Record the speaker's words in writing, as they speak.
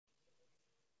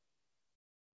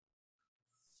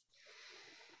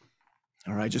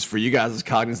All right, just for you guys as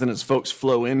cognizant, as folks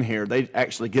flow in here, they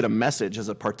actually get a message as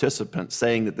a participant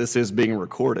saying that this is being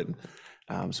recorded.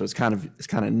 So it's kind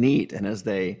of neat. And as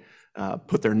they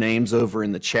put their names over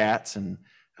in the chats, and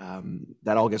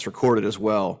that all gets recorded as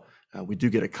well. We do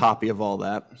get a copy of all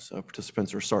that, so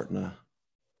participants are starting to.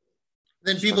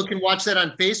 Then people can watch that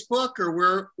on Facebook,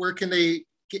 or where can they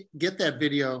get that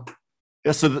video?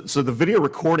 Yeah, so the video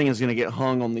recording is going to get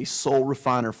hung on the Soul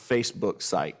Refiner Facebook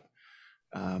site.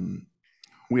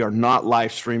 We are not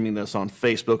live streaming this on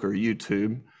Facebook or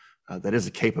YouTube. That is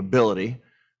a capability,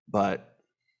 but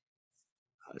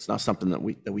it's not something that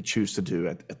we choose to do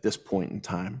at this point in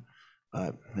time.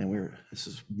 Man, this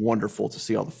is wonderful to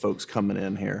see all the folks coming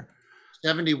in here.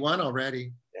 71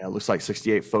 already. Yeah, it looks like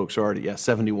 68 folks already. Yeah,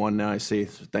 71 now I see.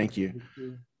 So thank you.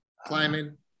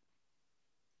 Climbing.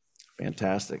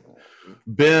 Fantastic.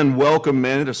 Ben, welcome,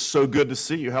 man. It is so good to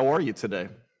see you. How are you today?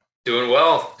 Doing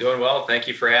well. Thank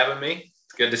you for having me.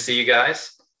 It's good to see you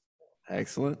guys.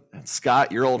 Excellent. And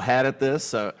Scott, your old hat at this.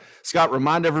 So Scott,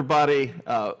 remind everybody,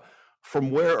 from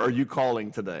where are you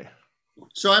calling today?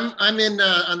 So I'm in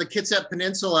on the Kitsap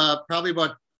Peninsula, probably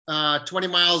about 20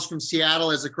 miles from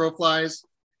Seattle as the crow flies.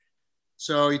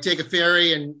 So you take a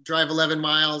ferry and drive 11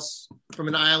 miles from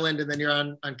an island, and then you're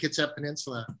on Kitsap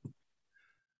Peninsula.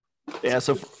 Yeah,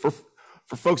 so for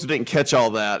folks who didn't catch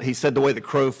all that, he said the way the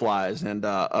crow flies, and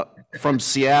from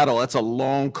Seattle, that's a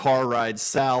long car ride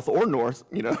south or north,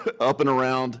 up and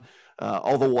around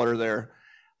all the water there,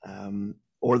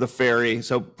 or the ferry.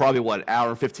 So probably what, hour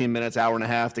and 15 minutes, hour and a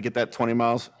half to get that 20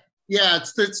 miles? Yeah,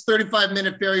 it's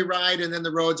 35-minute ferry ride, and then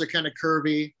the roads are kind of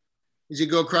curvy as you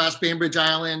go across Bainbridge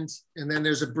Island, and then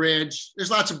there's a bridge.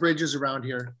 There's lots of bridges around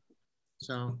here.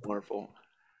 So wonderful.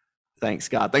 Thanks,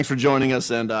 Scott. Thanks for joining us,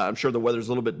 and I'm sure the weather's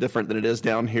a little bit different than it is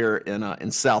down here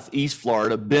in Southeast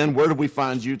Florida. Ben, where did we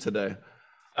find you today?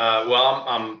 Well,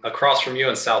 I'm across from you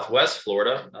in Southwest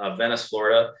Florida, Venice,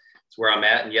 Florida. It's where I'm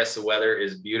at, and yes, the weather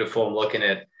is beautiful. I'm looking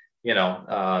at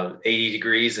 80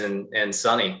 degrees and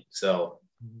sunny. So,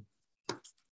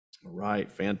 all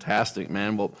right, fantastic,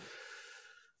 man. Well,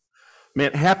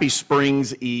 man, happy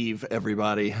Springs Eve,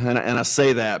 everybody, and I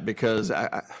say that because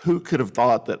who could have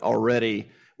thought that already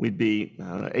we'd be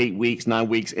 9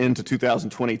 weeks into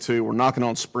 2022. We're knocking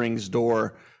on spring's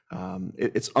door.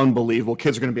 It's unbelievable.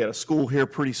 Kids are going to be out of school here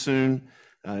pretty soon,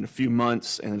 in a few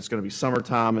months, and it's going to be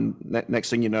summertime. And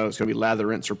next thing you know, it's going to be lather,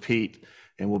 rinse, repeat,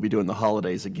 and we'll be doing the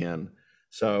holidays again.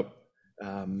 So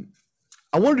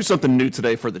I want to do something new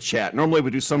today for the chat. Normally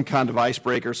we do some kind of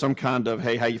icebreaker, some kind of,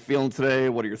 hey, how you feeling today?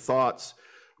 What are your thoughts?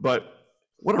 But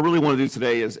what I really want to do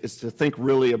today is to think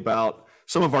really about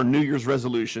some of our New Year's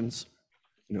resolutions.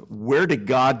 Where did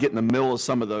God get in the middle of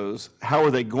some of those? How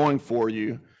are they going for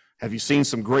you? Have you seen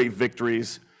some great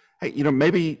victories? Hey,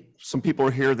 maybe some people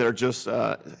are here that are just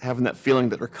having that feeling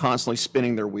that they're constantly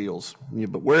spinning their wheels.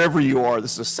 But wherever you are,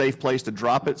 this is a safe place to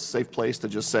drop it, safe place to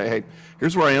just say, hey,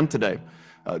 here's where I am today.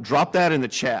 Drop that in the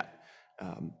chat.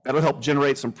 That'll help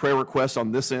generate some prayer requests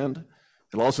on this end.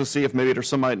 It'll also see if maybe there's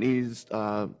somebody that needs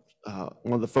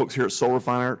one of the folks here at Soul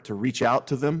Refiner to reach out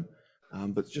to them.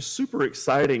 But it's just super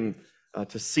exciting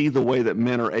to see the way that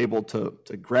men are able to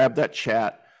grab that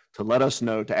chat, to let us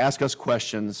know, to ask us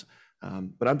questions.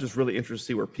 But I'm just really interested to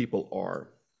see where people are.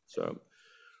 So,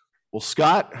 well,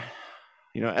 Scott,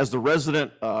 as the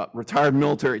resident retired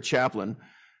military chaplain,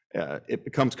 it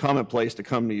becomes commonplace to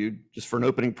come to you just for an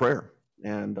opening prayer.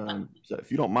 And so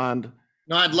if you don't mind.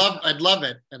 No, I'd love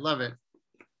it.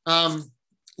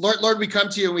 Lord, we come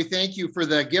to you and we thank you for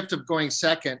the gift of going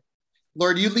second.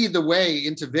 Lord, you lead the way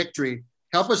into victory.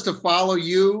 Help us to follow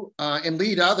you and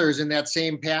lead others in that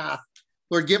same path.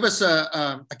 Lord, give us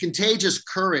a contagious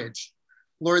courage.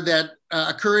 Lord, that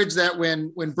a courage that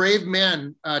when brave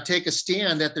men take a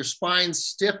stand, that their spines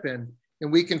stiffen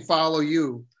and we can follow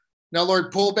you. Now,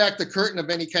 Lord, pull back the curtain of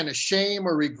any kind of shame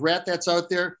or regret that's out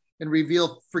there and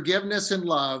reveal forgiveness and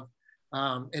love,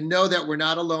 and know that we're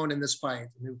not alone in this fight.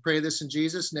 And we pray this in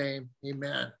Jesus' name.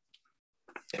 Amen.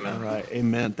 Amen. All right.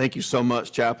 Amen. Thank you so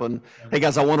much, Chaplain. Hey,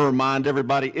 guys, I want to remind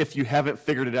everybody, if you haven't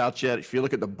figured it out yet, if you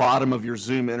look at the bottom of your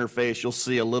Zoom interface, you'll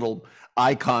see a little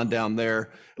icon down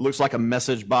there. It looks like a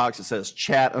message box. It says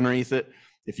chat underneath it.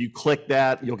 If you click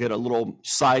that, you'll get a little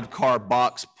sidecar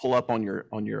box pull up on your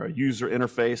user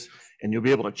interface, and you'll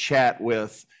be able to chat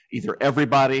with either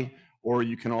everybody, or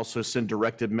you can also send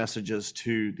directed messages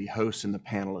to the hosts and the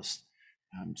panelists.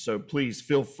 So please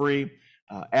feel free.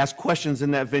 Ask questions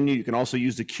in that venue. You can also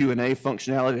use the Q&A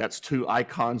functionality. That's two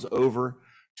icons over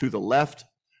to the left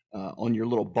on your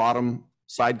little bottom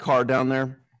sidecar down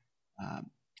there.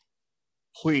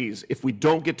 Please, if we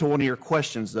don't get to one of your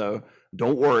questions, though,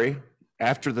 don't worry.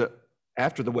 After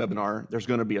after the webinar, there's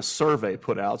going to be a survey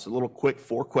put out. It's a little quick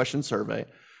 4-question survey.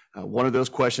 One of those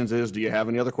questions is, do you have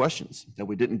any other questions that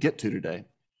we didn't get to today?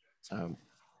 So,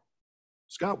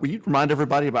 Scott, will you remind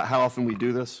everybody about how often we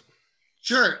do this?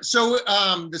 Sure. So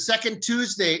the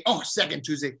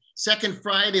second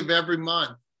Friday of every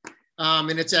month.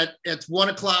 And it's at 1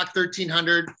 o'clock,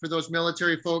 1300 for those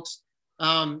military folks.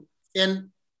 And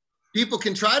people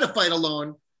can try to fight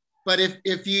alone, but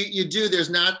if you do, there's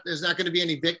not going to be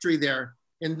any victory there.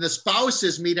 And the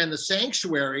spouses meet in the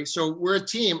sanctuary. So we're a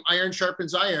team, iron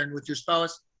sharpens iron with your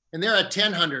spouse, and they're at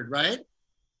 1000, right?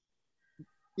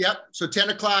 Yep. So 10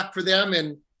 o'clock for them.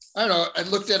 And I don't know, I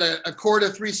looked at a cord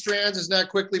of 3 strands is not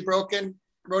quickly broken,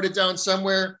 wrote it down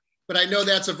somewhere, but I know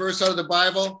that's a verse out of the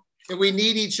Bible, and we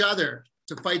need each other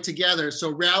to fight together.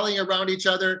 So rallying around each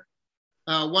other,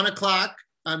 1 o'clock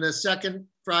on the second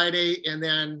Friday, and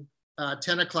then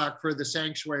 10 o'clock for the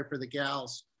sanctuary for the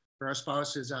gals, for our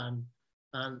spouses on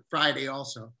Friday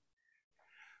also.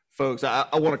 Folks, I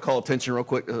want to call attention real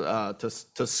quick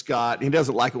to Scott. He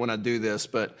doesn't like it when I do this,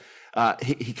 but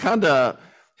he kind of,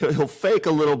 he'll fake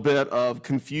a little bit of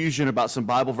confusion about some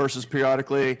Bible verses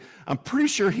periodically. I'm pretty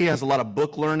sure he has a lot of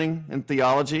book learning in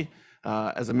theology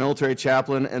as a military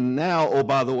chaplain. And now, oh,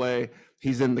 by the way,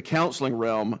 he's in the counseling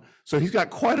realm. So he's got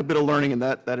quite a bit of learning in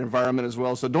that environment as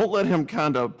well. So don't let him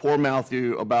kind of poor mouth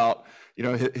you about, you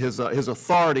know, his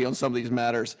authority on some of these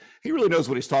matters. He really knows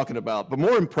what he's talking about. But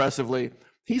more impressively,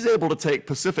 he's able to take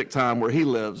Pacific time where he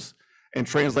lives and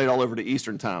translate all over to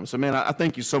Eastern time. So, man, I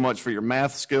thank you so much for your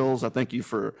math skills. I thank you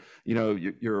for, you know,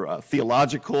 your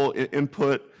theological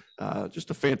input.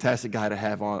 Just a fantastic guy to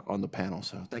have on the panel.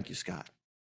 So thank you, Scott.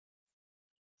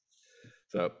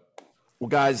 So, well,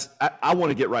 guys, I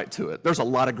want to get right to it. There's a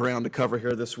lot of ground to cover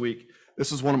here this week.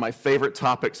 This is one of my favorite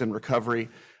topics in recovery.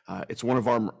 It's one of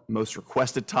our most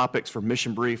requested topics for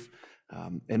Mission Brief,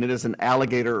 and it is an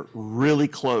alligator really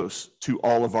close to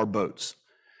all of our boats,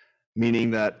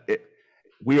 meaning that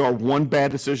we are one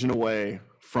bad decision away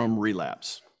from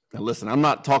relapse. Now, listen, I'm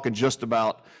not talking just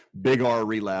about big R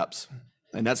relapse,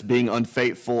 and that's being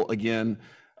unfaithful again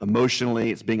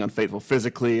emotionally. It's being unfaithful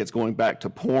physically. It's going back to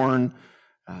porn.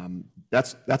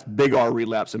 That's big R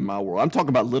relapse in my world. I'm talking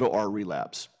about little R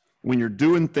relapse. When you're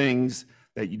doing things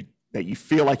that you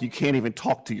feel like you can't even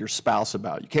talk to your spouse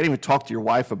about. You can't even talk to your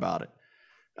wife about it.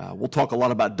 We'll talk a lot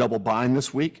about double bind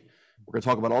this week. We're going to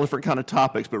talk about all different kind of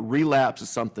topics, but relapse is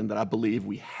something that I believe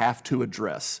we have to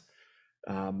address.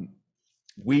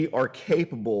 We are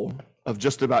capable of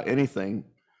just about anything,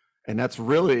 and that's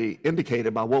really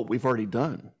indicated by what we've already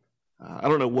done. I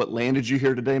don't know what landed you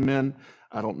here today, men.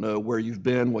 I don't know where you've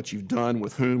been, what you've done,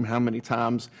 with whom, how many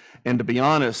times. And to be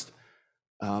honest,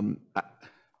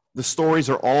 the stories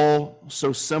are all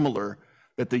so similar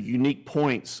that the unique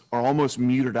points are almost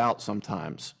muted out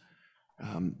sometimes.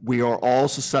 We are all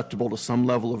susceptible to some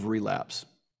level of relapse,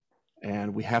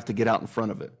 and we have to get out in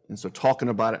front of it. And so talking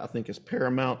about it, I think, is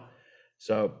paramount.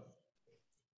 So,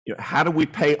 you know, how do we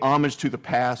pay homage to the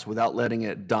past without letting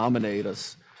it dominate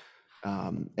us?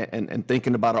 And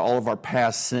thinking about all of our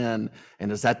past sin, and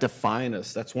does that define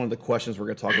us? That's one of the questions we're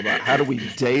going to talk about. How do we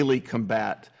daily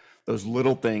combat those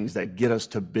little things that get us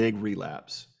to big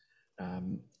relapse?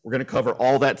 We're going to cover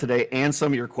all that today and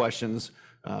some of your questions.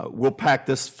 We'll pack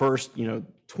this first,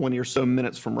 20 or so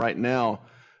minutes from right now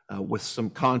with some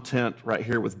content right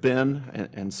here with Ben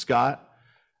and Scott.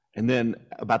 And then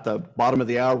about the bottom of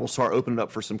the hour, we'll start opening up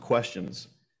for some questions.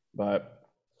 But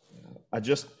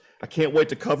I can't wait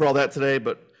to cover all that today,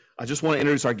 but I just want to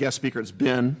introduce our guest speaker. It's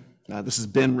Ben. This is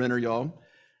Ben Renner, y'all.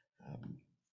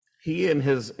 He and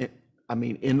his,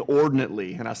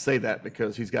 inordinately, and I say that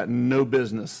because he's got no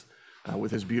business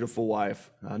with his beautiful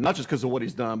wife, not just because of what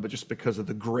he's done, but just because of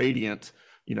the gradient,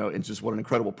 and just what an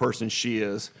incredible person she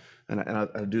is. And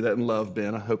I do that in love,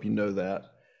 Ben. I hope you know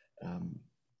that.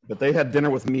 But they had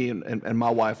dinner with me and my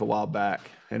wife a while back,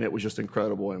 and it was just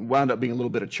incredible, and wound up being a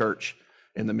little bit of church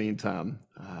in the meantime.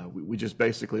 We just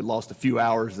basically lost a few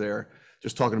hours there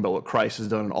just talking about what Christ has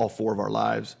done in all 4 of our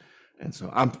lives. And so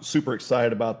I'm super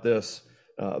excited about this.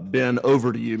 Ben,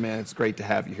 over to you, man. It's great to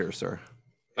have you here, sir.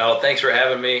 Well, thanks for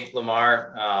having me,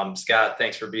 Lamar. Scott,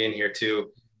 thanks for being here too.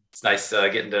 It's nice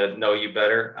getting to know you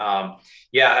better.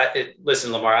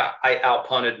 Listen, Lamar, I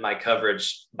outpunted my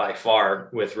coverage by far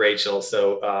with Rachel.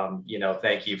 So,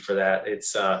 thank you for that.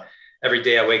 It's every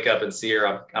day I wake up and see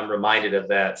her, I'm reminded of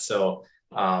that. So,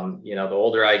 the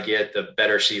older I get, the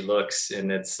better she looks,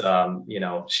 and it's,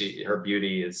 her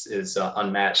beauty is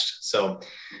unmatched. So,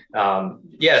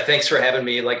 thanks for having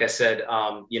me. Like I said,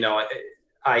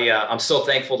 I'm so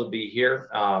thankful to be here.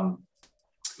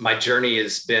 My journey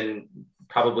has been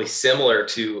probably similar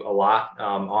to a lot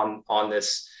on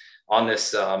this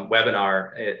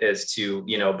webinar as to,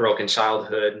 broken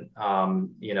childhood,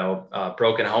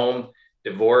 broken home,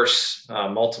 divorce,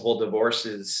 multiple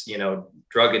divorces,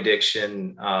 drug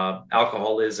addiction,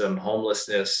 alcoholism,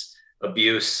 homelessness,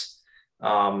 abuse,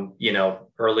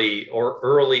 early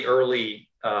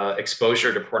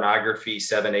exposure to pornography,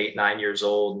 7, 8, 9 years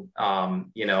old, and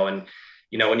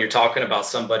when you're talking about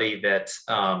somebody that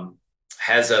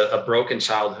has a broken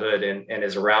childhood and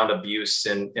is around abuse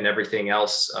and everything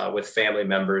else with family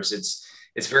members,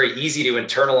 it's very easy to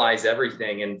internalize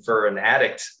everything. And for an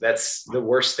addict, that's the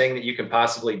worst thing that you can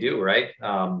possibly do, right?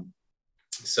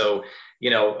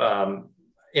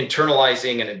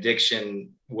 Internalizing an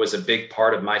addiction was a big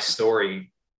part of my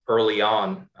story early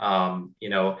on.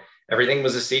 Everything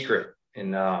was a secret.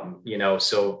 And,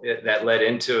 so that led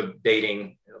into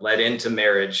dating, led into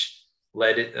marriage,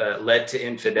 led to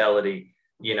infidelity,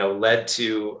 led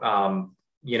to,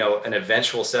 an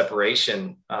eventual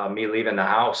separation, me leaving the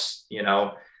house,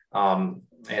 and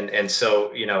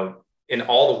so, in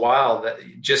all the while, that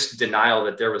just denial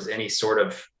that there was any sort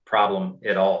of problem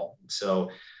at all. So,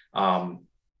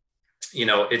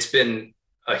 it's been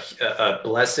a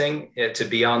blessing to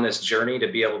be on this journey, to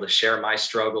be able to share my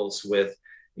struggles with,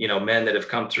 men that have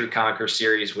come through Conquer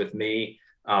series with me,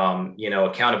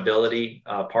 accountability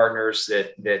partners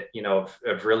that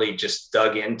have really just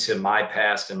dug into my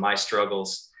past and my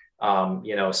struggles.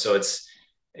 So it's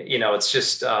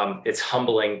just it's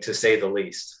humbling, to say the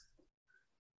least.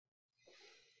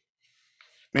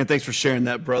 Man, thanks for sharing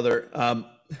that, brother.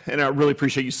 And I really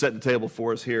appreciate you setting the table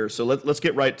for us here. So let's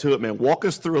get right to it, man. Walk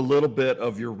us through a little bit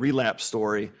of your relapse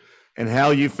story and how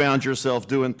you found yourself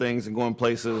doing things and going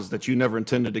places that you never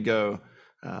intended to go.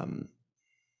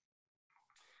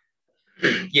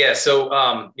 Yeah.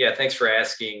 So, thanks for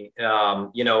asking.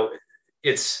 And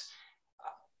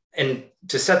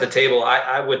to set the table,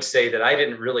 I would say that I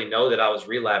didn't really know that I was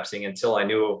relapsing until I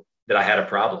knew that I had a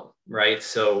problem. Right.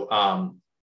 So,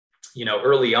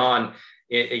 early on,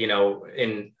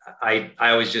 and I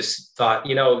always just thought,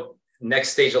 next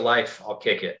stage of life, I'll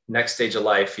kick it. Next stage of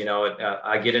life,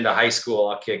 I get into high school,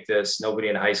 I'll kick this. Nobody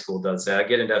in high school does that. I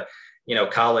get into,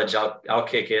 college, I'll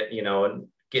kick it, and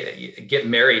get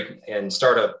married and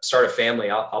start a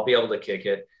family. I'll be able to kick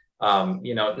it.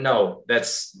 No,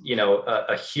 that's,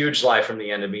 a huge lie from the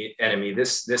enemy.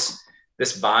 This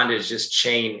bondage, this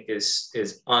chain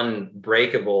is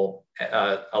unbreakable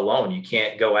alone. You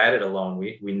can't go at it alone.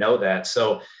 We know that.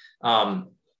 So,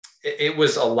 it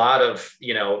was a lot of,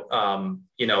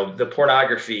 the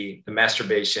pornography, the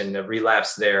masturbation, the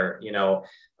relapse there,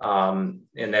 and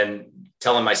then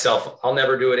telling myself, I'll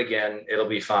never do it again. It'll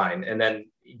be fine. And then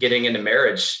getting into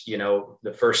marriage,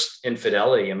 the first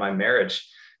infidelity in my marriage,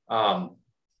 the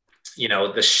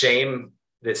shame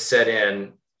that set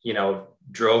in,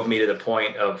 drove me to the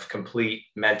point of complete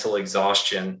mental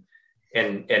exhaustion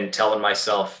and telling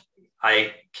myself,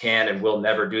 I can and will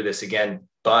never do this again,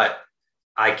 but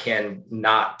I can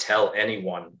not tell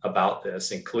anyone about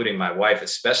this, including my wife,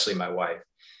 especially my wife.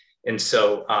 And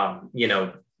so,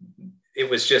 it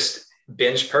was just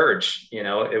binge purge,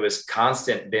 it was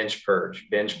constant binge purge.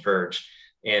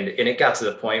 And it got to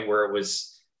the point where it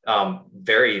was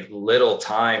very little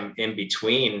time in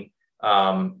between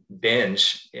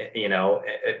binge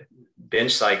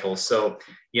cycles. So,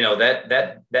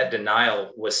 that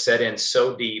denial was set in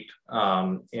so deep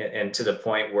and to the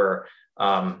point where,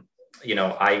 I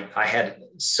had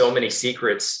so many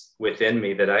secrets within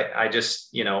me that I just,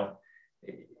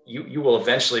 you will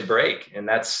eventually break. And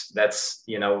that's,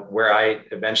 where I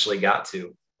eventually got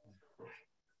to.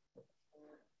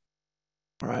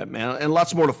 All right, man. And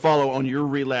lots more to follow on your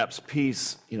relapse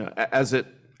piece, as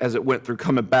it went through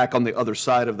coming back on the other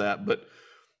side of that. But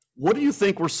what do you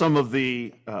think were some of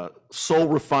the soul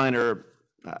refiner,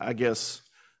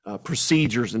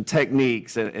 procedures and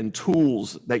techniques and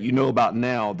tools that you know about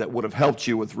now that would have helped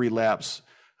you with relapse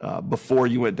before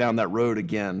you went down that road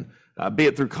again? Be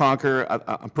it through Conquer,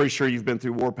 I'm pretty sure you've been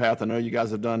through Warpath. I know you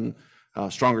guys have done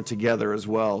Stronger Together as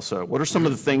well. So what are some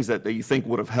of the things that you think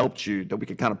would have helped you that we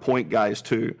could kind of point guys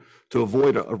to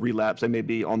avoid a relapse they may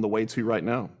be on the way to right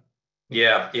now?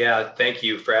 Yeah. Thank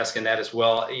you for asking that as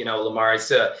well. Lamar,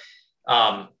 it's a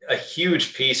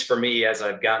huge piece for me as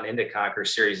I've gotten into Conquer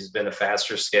series has been the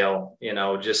faster scale,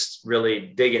 just really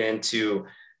digging into,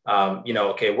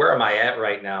 okay, where am I at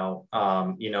right now?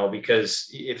 Because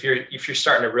if you're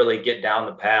starting to really get down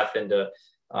the path into,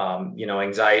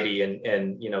 anxiety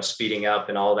and speeding up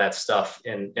and all that stuff.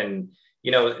 And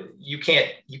you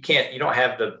don't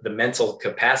have the mental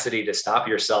capacity to stop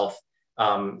yourself.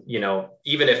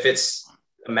 Even if it's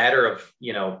a matter of,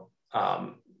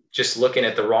 just looking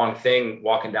at the wrong thing,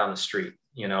 walking down the street,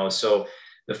 so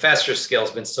the faster scale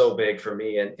has been so big for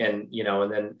me, and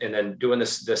then doing the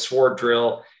sword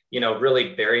drill,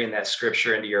 really burying that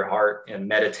scripture into your heart and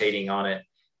meditating on it,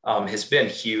 has been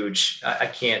huge. I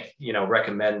can't,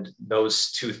 recommend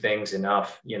those two things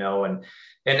enough,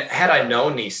 and had I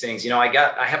known these things,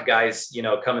 I have guys,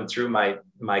 coming through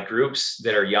my groups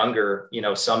that are younger,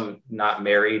 some not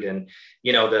married. And,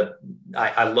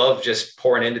 I love just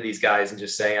pouring into these guys and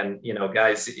just saying,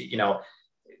 guys,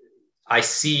 I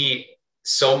see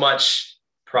so much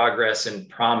progress and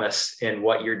promise in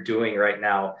what you're doing right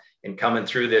now and coming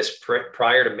through this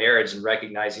prior to marriage and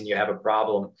recognizing you have a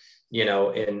problem,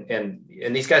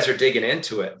 and these guys are digging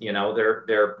into it.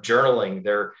 They're journaling,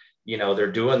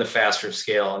 they're doing the faster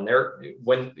scale, and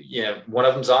when one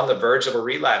of them's on the verge of a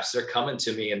relapse, they're coming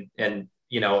to me and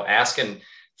asking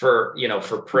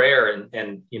for prayer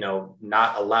and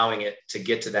not allowing it to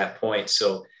get to that point.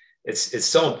 So it's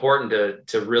so important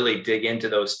to really dig into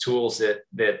those tools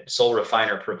that Soul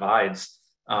Refiner provides,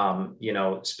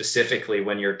 specifically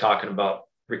when you're talking about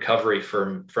recovery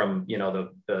from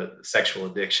the sexual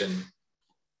addiction.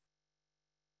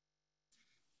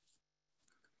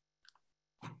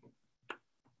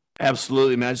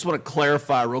 Absolutely, man. I just want to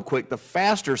clarify real quick, the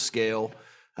faster scale,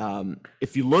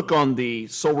 if you look on the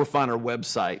Soul Refiner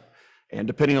website, and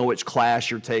depending on which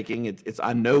class you're taking,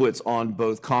 I know it's on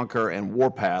both Conquer and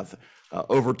Warpath.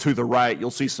 Over to the right,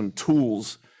 you'll see some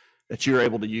tools that you're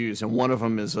able to use, and one of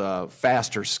them is a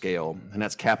faster scale, and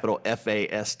that's capital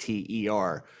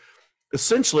FASTER.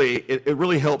 Essentially, it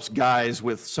really helps guys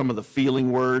with some of the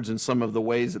feeling words and some of the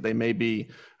ways that they may be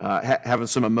having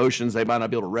some emotions they might not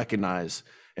be able to recognize.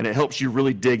 And it helps you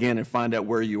really dig in and find out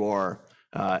where you are.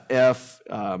 F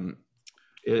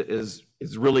is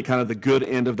really kind of the good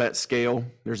end of that scale.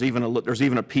 There's even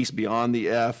a piece beyond the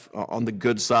F on the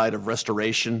good side of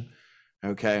restoration.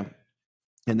 Okay,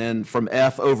 and then from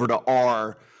F over to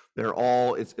R,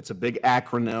 it's a big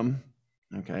acronym.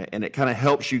 Okay, and it kind of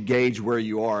helps you gauge where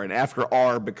you are. And after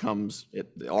R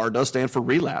the R does stand for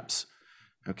relapse.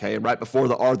 Okay, and right before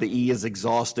the R, the E is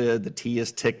exhausted, the T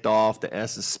is ticked off, the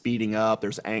S is speeding up,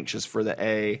 there's anxious for the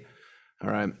A, all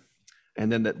right?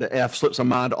 And then the F slips a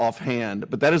mind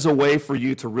offhand, but that is a way for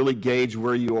you to really gauge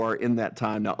where you are in that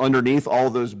time. Now, underneath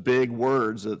all those big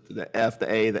words, the F,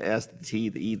 the A, the S, the T,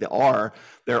 the E, the R,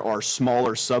 there are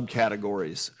smaller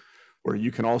subcategories where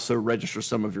you can also register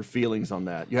some of your feelings on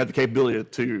that. You have the capability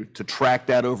to track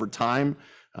that over time.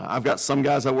 I've got some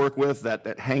guys I work with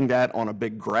that hang that on a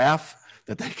big graph,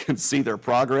 that they can see their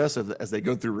progress as they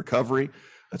go through recovery.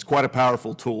 That's quite a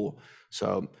powerful tool.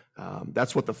 So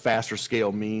that's what the faster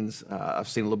scale means. I've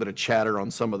seen a little bit of chatter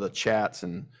on some of the chats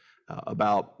and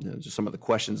about just some of the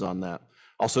questions on that.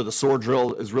 Also, the sword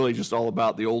drill is really just all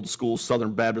about the old school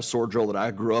Southern Baptist sword drill that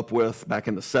I grew up with back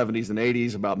in the 70s and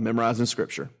 80s about memorizing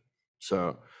scripture.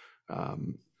 So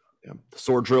the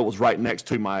sword drill was right next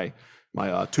to my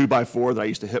 2x4 that I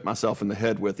used to hit myself in the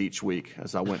head with each week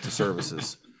as I went to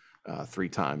services 3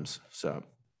 times. So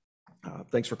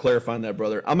thanks for clarifying that,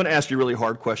 brother. I'm going to ask you a really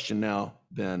hard question now,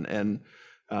 Ben. And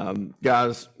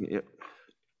guys,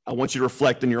 I want you to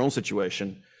reflect in your own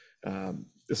situation.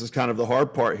 This is kind of the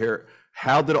hard part here.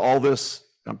 How did all this,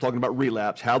 I'm talking about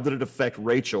relapse, how did it affect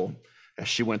Rachel as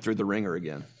she went through the ringer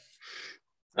again?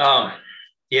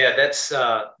 Yeah, that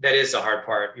is the hard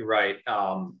part. You're right.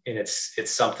 And it's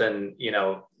something,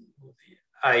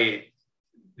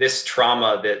 this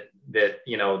trauma that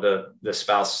the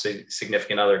spouse,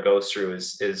 significant other goes through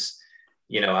is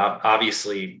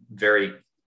obviously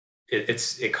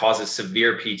it causes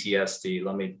severe PTSD.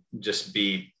 Let me just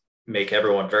make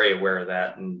everyone very aware of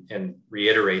that and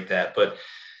reiterate that. But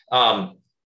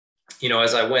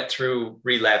as I went through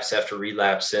relapse after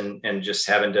relapse and just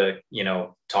having to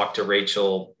talk to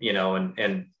Rachel,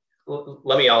 and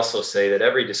let me also say that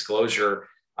every disclosure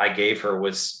I gave her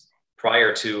was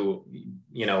prior to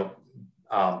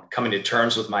coming to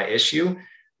terms with my issue,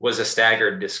 was a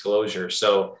staggered disclosure.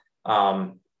 So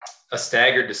a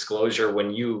staggered disclosure,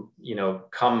 when you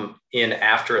come in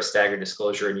after a staggered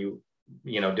disclosure and you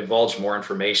divulge more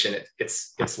information,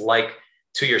 it's like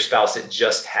to your spouse, it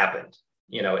just happened.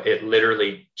 It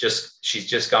literally she's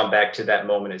just gone back to that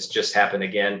moment. It's just happened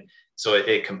again. So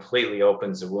it completely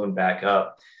opens the wound back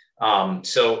up.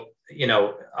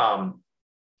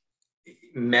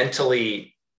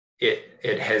 Mentally,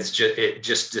 it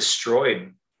just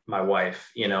destroyed my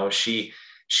wife. She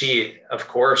of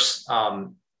course,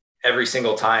 every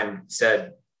single time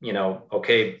said,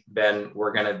 okay, Ben,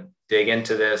 we're going to dig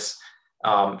into this,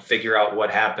 figure out what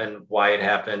happened, why it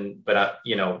happened. But,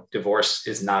 divorce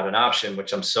is not an option,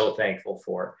 which I'm so thankful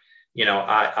for.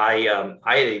 I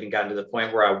had even gotten to the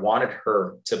point where I wanted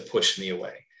her to push me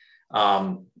away.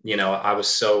 I was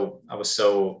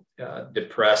so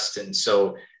depressed and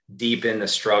so deep in the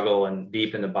struggle and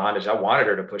deep in the bondage. I wanted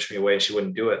her to push me away. She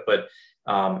wouldn't do it. But,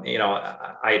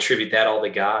 I attribute that all to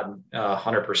God,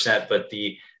 100%. But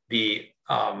the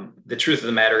truth of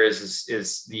the matter is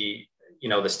the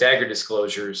staggered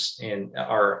disclosures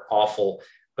are awful,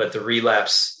 but the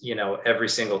relapse, every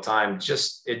single time, it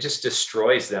just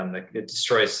destroys them. It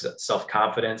destroys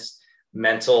self-confidence,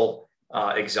 mental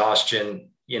exhaustion.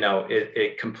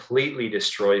 It completely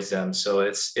destroys them. So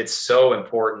it's so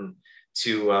important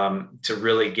to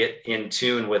really get in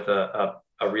tune with a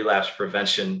relapse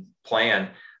prevention plan,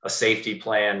 a safety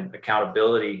plan,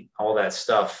 accountability, all that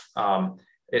stuff.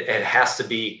 It has to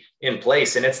be in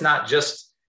place, and it's not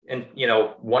just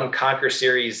one Conquer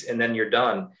series and then you're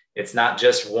done. It's not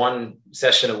just one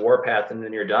session of Warpath and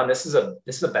then you're done. This is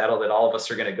a battle that all of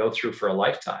us are going to go through for a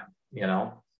lifetime.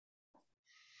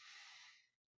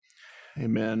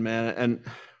 Amen, man. And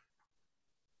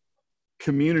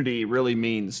community really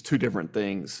means two different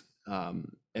things.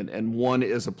 And one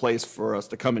is a place for us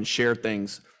to come and share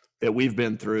things that we've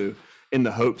been through in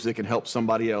the hopes it can help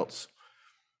somebody else.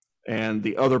 And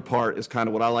the other part is kind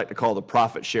of what I like to call the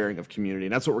profit sharing of community.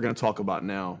 And that's what we're going to talk about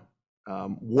now.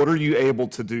 What are you able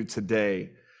to do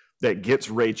today that gets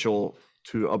Rachel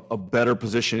to a better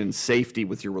position in safety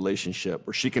with your relationship,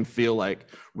 where she can feel like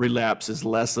relapse is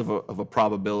less of a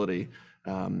probability?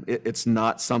 It's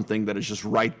not something that is just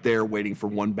right there waiting for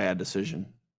one bad decision.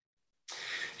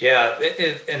 Yeah,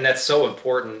 and that's so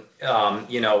important.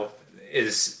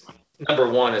 Is number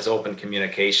one is open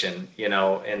communication,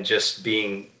 and just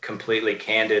being completely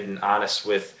candid and honest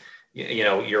with,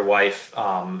 your wife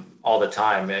all the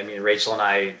time. I mean, Rachel and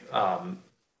I,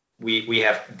 we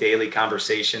have daily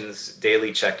conversations,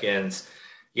 daily check-ins.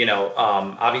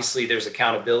 Obviously there's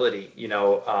accountability.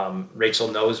 Rachel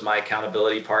knows my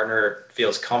accountability partner,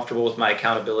 feels comfortable with my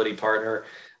accountability partner,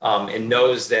 and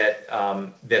knows that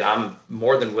I'm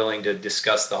more than willing to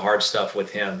discuss the hard stuff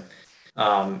with him.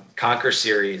 Conquer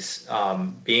series,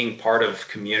 being part of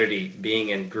community, being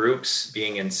in groups,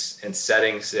 being in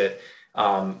settings that,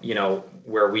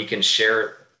 where we can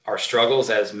share our struggles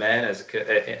as men,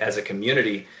 as a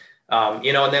community. And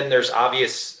then there's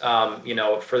obvious,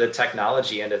 for the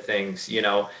technology end of things,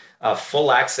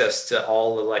 full access to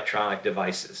all electronic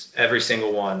devices, every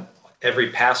single one, every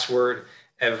password,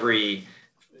 every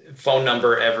phone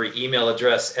number, every email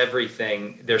address,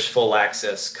 everything. There's full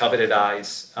access, coveted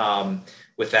eyes,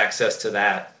 with access to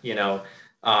that.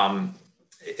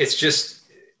 It's just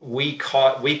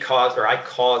I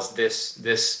caused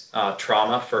this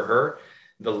trauma for her.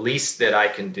 The least that I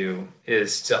can do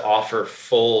is to offer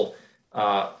full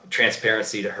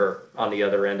transparency to her on the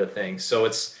other end of things. So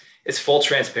it's full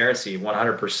transparency,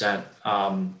 100%,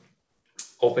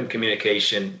 open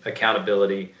communication,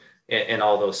 accountability, and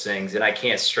all those things. And I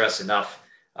can't stress enough,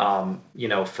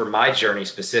 for my journey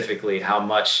specifically, how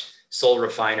much Soul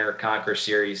Refiner, Conquer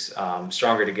series,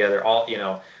 Stronger Together, all,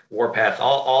 Warpath,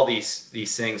 all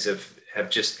these things have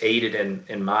just aided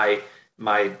in my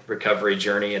recovery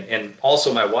journey, and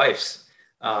also my wife's.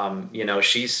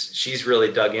 She's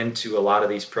really dug into a lot of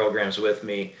these programs with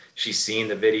me. She's seen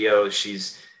the videos.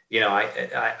 She's,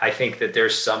 I think that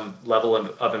there's some level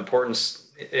of importance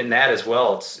in that as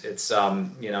well.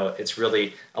 It's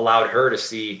really allowed her to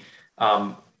see,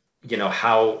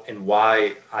 how and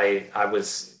why I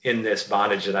was in this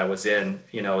bondage that I was in,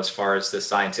 as far as the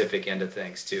scientific end of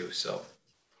things too. So.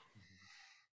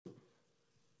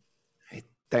 Hey,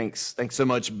 thanks so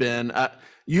much, Ben.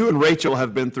 You and Rachel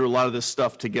have been through a lot of this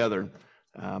stuff together.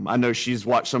 I know she's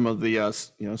watched some of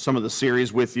the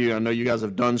series with you. I know you guys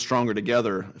have done Stronger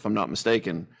Together, if I'm not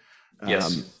mistaken.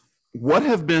 Yes. What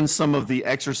have been some of the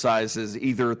exercises,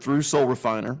 either through Soul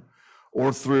Refiner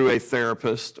or through a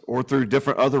therapist or through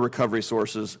different other recovery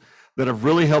sources, that have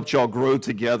really helped y'all grow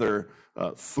together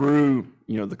through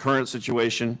the current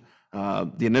situation,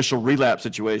 the initial relapse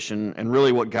situation, and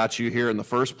really what got you here in the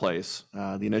first place,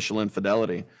 the initial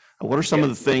infidelity? What are some of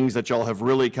the things that y'all have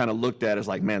really kind of looked at as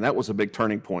like, man, that was a big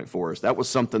turning point for us? That was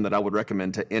something that I would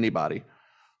recommend to anybody.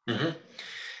 Mm-hmm.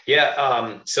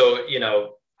 Yeah. So,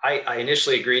 I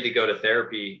initially agreed to go to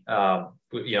therapy,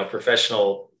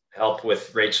 professional help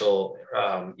with Rachel,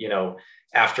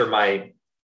 after my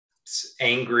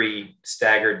angry,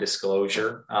 staggered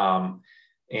disclosure.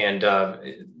 And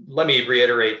let me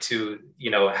reiterate to,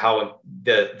 how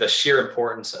the sheer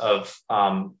importance of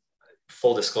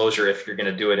full disclosure, if you're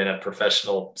going to do it in a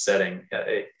professional setting.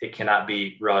 It cannot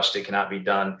be rushed. It cannot be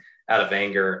done out of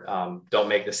anger. Don't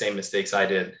make the same mistakes I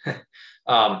did.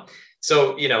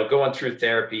 So, going through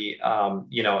therapy,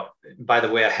 by the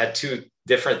way, I had two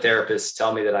different therapists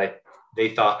tell me that they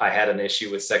thought I had an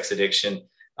issue with sex addiction,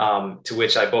 to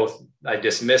which I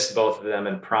dismissed both of them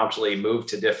and promptly moved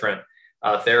to different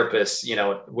therapists,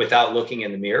 without looking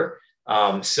in the mirror.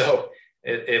 So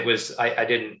it was, I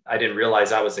didn't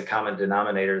realize I was the common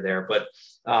denominator there, but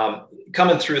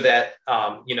coming through that,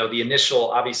 the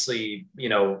initial obviously,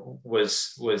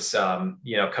 was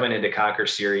coming into Conquer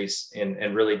series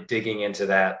and really digging into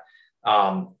that,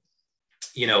 an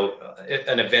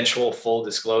eventual full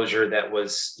disclosure that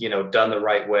was, done the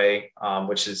right way,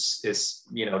 which is,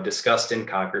 discussed in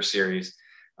Conquer series,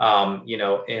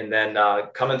 and then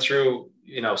coming through,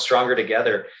 Stronger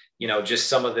Together, just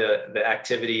some of the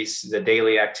activities, the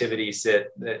daily activities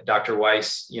that Dr.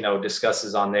 Weiss,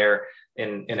 discusses on there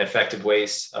in effective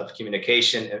ways of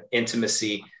communication,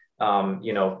 intimacy,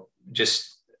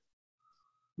 just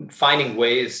finding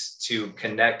ways to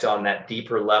connect on that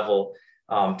deeper level,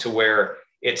 to where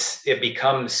it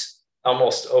becomes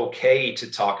almost okay to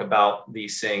talk about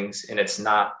these things. And it's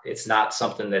not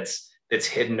something that's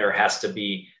hidden or has to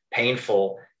be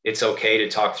painful. It's okay to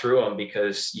talk through them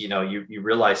because, you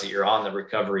realize that you're on the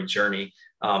recovery journey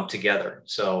together.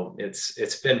 So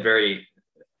it's been very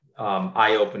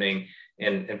eye-opening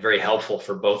and very helpful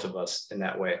for both of us in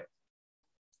that way.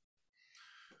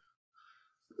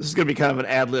 This is going to be kind of an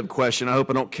ad-lib question. I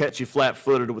hope I don't catch you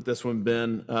flat-footed with this one,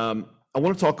 Ben. I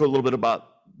want to talk a little bit about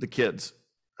the kids.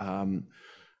 And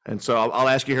so I'll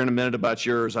ask you here in a minute about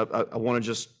yours. I want to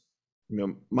just,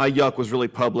 my yuck was really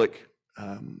public.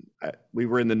 We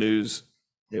were in the news.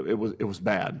 It was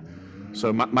bad.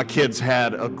 So my kids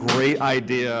had a great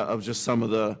idea of just some of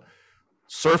the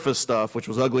surface stuff, which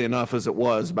was ugly enough as it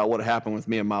was, about what happened with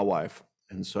me and my wife.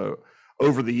 And so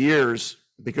over the years,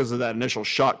 because of that initial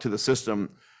shock to the system,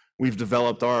 we've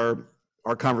developed our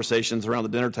conversations around the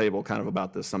dinner table kind of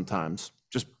about this sometimes.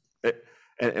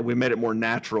 And we made it more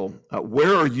natural.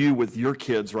 Where are you with your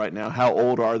kids right now? How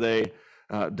old are they?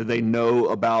 Do they know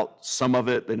about some of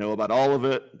it? They know about all of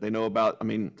it? They know about,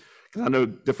 because I know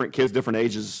different kids, different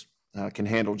ages can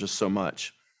handle just so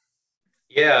much.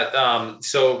 Yeah.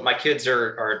 So my kids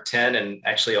are 10 and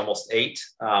actually almost 8.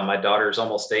 My daughter's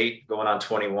almost 8, going on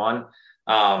 21.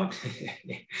 My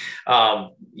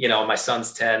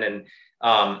son's 10. And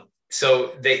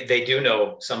so they do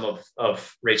know some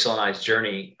of Rachel and I's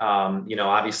journey.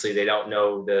 Obviously they don't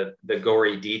know the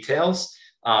gory details.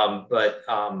 But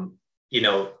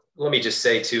let me just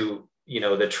say too,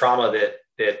 the trauma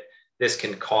that this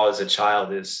can cause a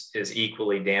child is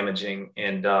equally damaging.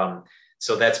 And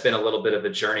so that's been a little bit of a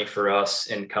journey for us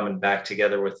in coming back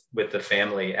together with the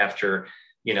family after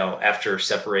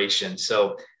separation.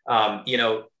 So,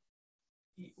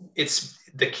 it's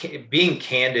being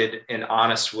candid and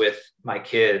honest with my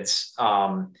kids,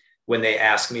 when they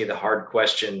ask me the hard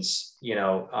questions,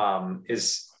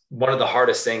 is one of the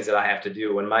hardest things that I have to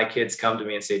do. When my kids come to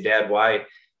me and say, Dad,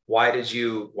 why did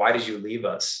you leave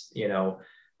us?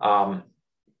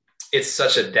 It's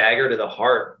such a dagger to the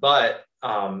heart, but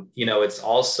it's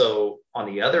also on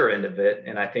the other end of it.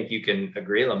 And I think you can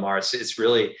agree, Lamar, it's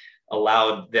really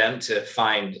allowed them to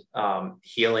find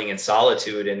healing and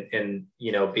solitude and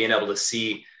being able to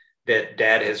see that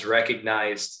Dad has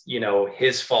recognized,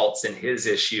 his faults and his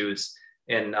issues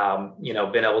and,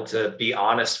 been able to be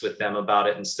honest with them about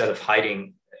it instead of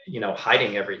hiding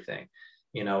everything.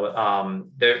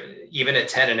 They're even at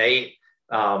 10 and 8,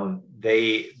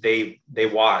 they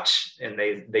watch and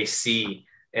they see.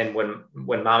 And when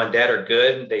mom and dad are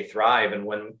good, they thrive. And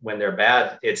when they're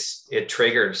bad, it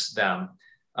triggers them.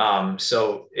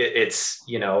 So it's,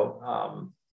 I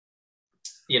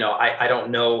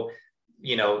don't know,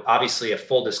 obviously a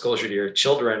full disclosure to your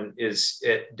children is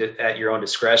at your own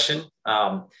discretion.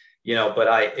 But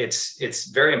it's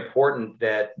very important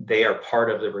that they are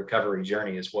part of the recovery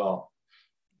journey as well.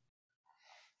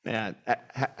 Man,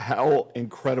 how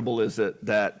incredible is it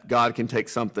that God can take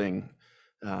something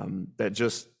that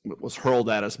just was hurled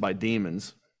at us by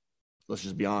demons? Let's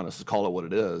just be honest, let's call it what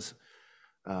it is.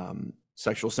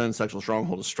 Sexual sin, sexual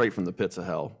stronghold is straight from the pits of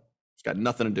hell. It's got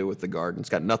nothing to do with the garden. It's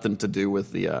got nothing to do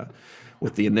with the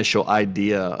initial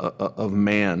idea of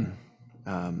man.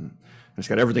 It's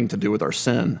got everything to do with our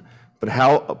sin. But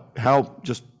how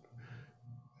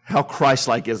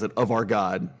Christ-like is it of our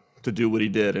God to do what he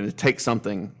did? And it takes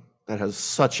something that has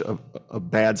such a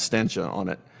bad stench on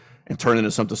it and turn it into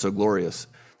something so glorious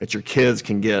that your kids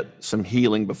can get some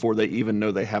healing before they even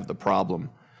know they have the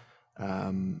problem.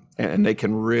 And they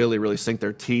can really, really sink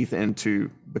their teeth into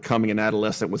becoming an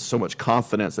adolescent with so much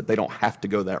confidence that they don't have to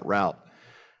go that route.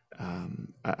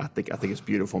 I think it's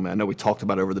beautiful, man. I know we talked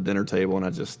about it over the dinner table, and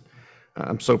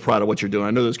I'm so proud of what you're doing.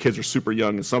 I know those kids are super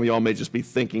young, and some of y'all may just be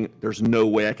thinking, there's no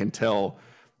way I can tell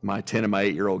my 10 and my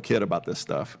 8-year-old kid about this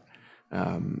stuff.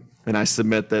 And I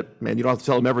submit that, man, you don't have to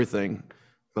tell them everything,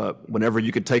 but whenever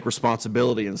you could take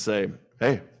responsibility and say,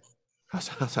 hey,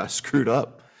 I screwed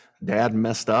up. Dad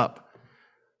messed up.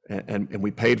 And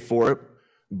we paid for it,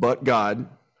 but God,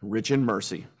 rich in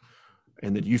mercy,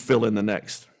 and that you fill in the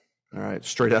next. All right,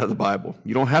 straight out of the Bible.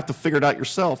 You don't have to figure it out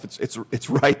yourself. It's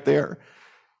right there.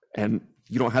 And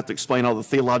you don't have to explain all the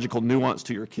theological nuance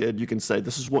to your kid. You can say,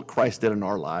 this is what Christ did in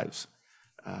our lives.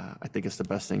 I think it's the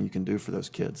best thing you can do for those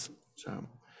kids. So,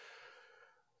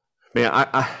 man,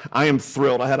 I am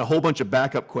thrilled. I had a whole bunch of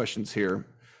backup questions here,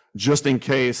 just in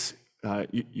case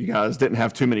you guys didn't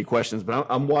have too many questions. But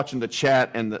I'm watching the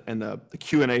chat and the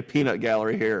Q&A peanut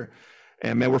gallery here,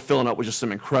 and man, we're filling up with just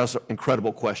some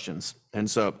incredible questions. And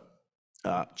so,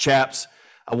 chaps,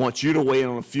 I want you to weigh in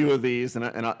on a few of these, and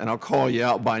I'll call you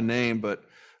out by name. But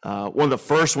one of the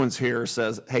first ones here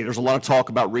says, hey, there's a lot of talk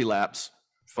about relapse.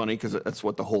 Funny, because that's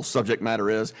what the whole subject matter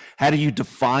is. How do you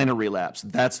define a relapse?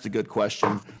 That's the good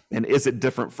question. And is it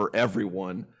different for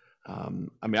everyone? I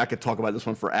mean, I could talk about this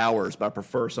one for hours, but I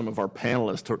prefer some of our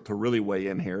panelists to really weigh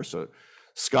in here. So,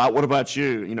 Scott, what about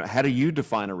you? You know, how do you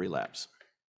define a relapse?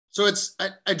 So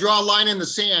I draw a line in the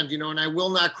sand, and I will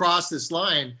not cross this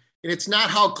line. And it's not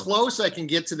how close I can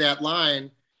get to that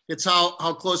line. It's how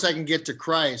close I can get to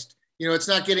Christ. It's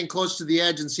not getting close to the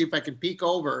edge and see if I can peek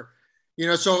over.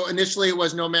 So initially it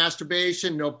was no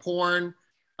masturbation, no porn,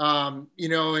 and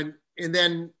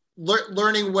then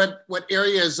learning what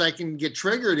areas I can get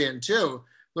triggered in too,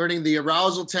 learning the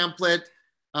arousal template.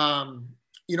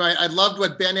 I loved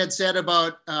what Ben had said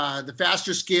about the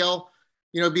faster scale,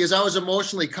 because I was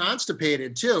emotionally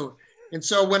constipated too. And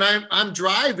so when I'm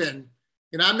driving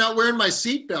and I'm not wearing my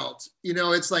seatbelt,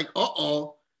 it's like,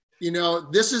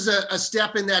 this is a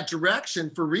step in that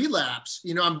direction for relapse.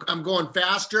 I'm going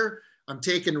faster. I'm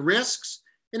taking risks,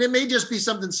 and it may just be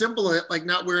something simple like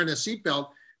not wearing a seatbelt,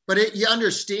 but you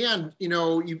understand,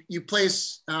 you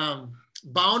place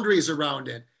boundaries around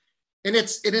it, and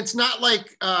it's not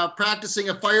like practicing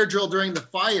a fire drill during the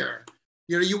fire.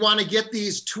 You want to get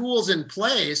these tools in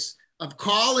place of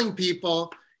calling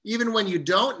people even when you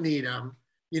don't need them.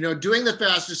 Doing the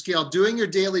faster scale, doing your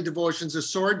daily devotions, the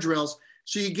sword drills,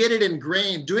 so you get it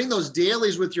ingrained. Doing those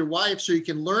dailies with your wife, so you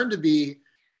can learn to be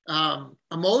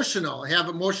emotional, have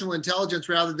emotional intelligence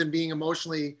rather than being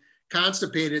emotionally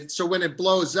constipated. So when it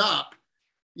blows up,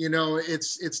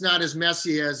 it's not as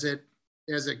messy as it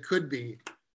could be,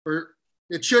 or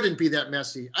it shouldn't be that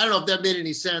messy. I don't know if that made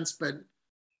any sense, but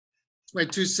it's my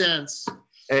 2 cents.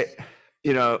 Hey,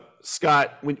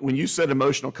 Scott, when you said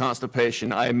emotional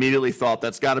constipation, I immediately thought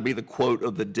that's got to be the quote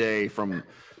of the day from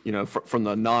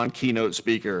the non-keynote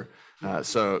speaker.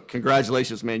 So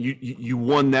congratulations, man. You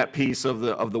won that piece of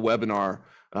the webinar.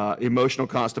 Emotional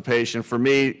constipation. For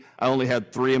me, I only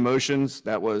had 3 emotions.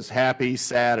 That was happy,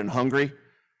 sad, and hungry.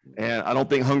 And I don't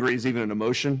think hungry is even an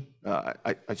emotion.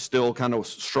 I still kind of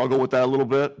struggle with that a little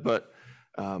bit, but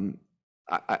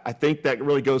I think that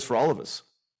really goes for all of us.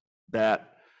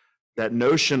 That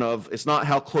notion of, it's not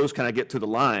how close can I get to the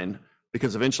line,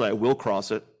 because eventually I will cross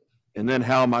it. And then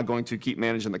how am I going to keep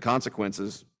managing the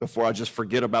consequences before I just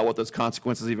forget about what those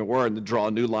consequences even were and to draw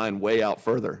a new line way out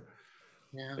further?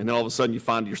 Yeah. And then all of a sudden you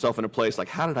find yourself in a place like,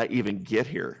 how did I even get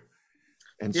here?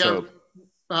 And so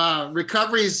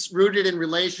recovery is rooted in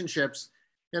relationships.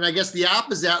 And I guess the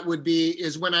opposite would be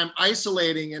is when I'm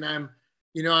isolating and I'm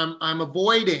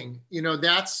avoiding,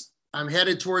 I'm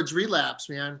headed towards relapse,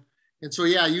 man. And so,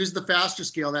 use the faster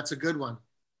scale. That's a good one.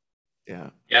 Yeah.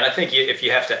 Yeah. And I think if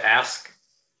you have to ask,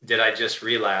 did I just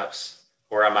relapse,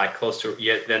 or am I close to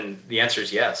it? Then the answer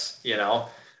is yes,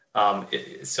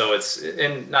 so it's,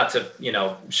 and not to,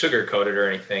 sugarcoat it or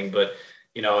anything, but,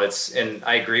 and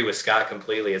I agree with Scott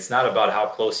completely. It's not about how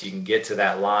close you can get to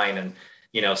that line and,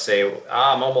 say,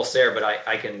 I'm almost there, but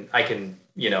I can,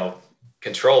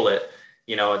 control it.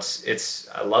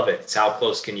 I love it. It's how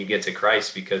close can you get to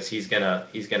Christ, because he's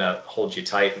gonna hold you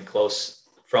tight and close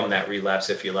from that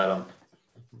relapse if you let him.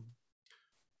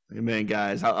 Amen,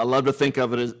 guys. I love to think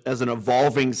of it as an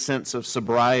evolving sense of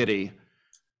sobriety,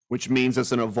 which means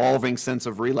it's an evolving sense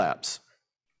of relapse.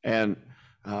 And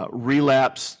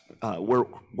relapse, where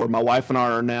my wife and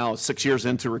I are now 6 years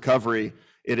into recovery,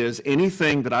 it is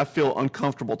anything that I feel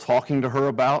uncomfortable talking to her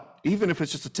about, even if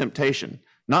it's just a temptation,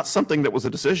 not something that was a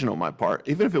decision on my part,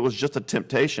 even if it was just a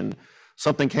temptation,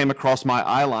 something came across my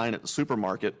eye line at the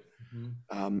supermarket.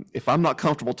 Mm-hmm. If I'm not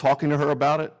comfortable talking to her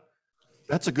about it,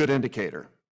 that's a good indicator.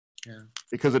 Yeah.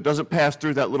 Because it doesn't pass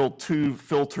through that little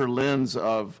 2-filter lens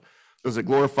of, does it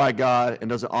glorify God and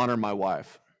does it honor my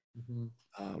wife? Mhm.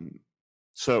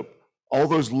 So all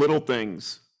those little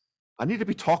things, I need to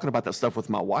be talking about that stuff with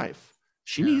my wife.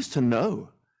 She needs to know,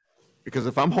 because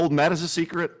if I'm holding that as a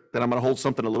secret, then I'm going to hold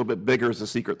something a little bit bigger as a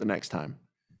secret the next time.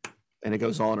 And it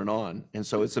goes on and on. And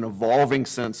so it's an evolving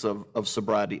sense of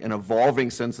sobriety, an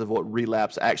evolving sense of what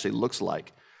relapse actually looks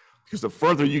like. Because the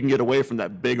further you can get away from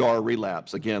that big R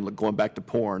relapse, again, going back to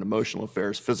porn, emotional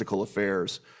affairs, physical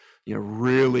affairs,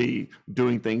 really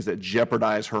doing things that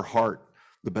jeopardize her heart,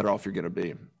 the better off you're going to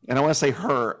be. And I want to say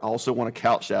her, I also want to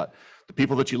couch that the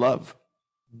people that you love.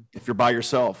 If you're by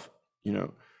yourself,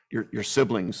 your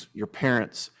siblings, your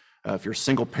parents, if you're a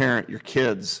single parent, your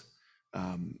kids,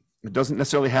 it doesn't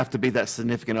necessarily have to be that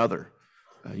significant other.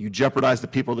 You jeopardize the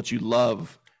people that you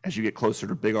love as you get closer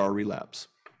to big R relapse.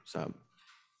 So,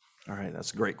 all right,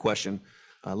 that's a great question.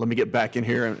 Let me get back in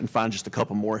here and find just a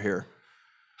couple more here.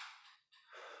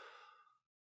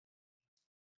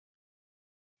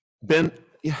 Ben,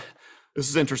 yeah, this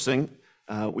is interesting.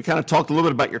 We kind of talked a little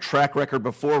bit about your track record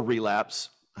before relapse.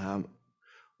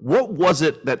 What was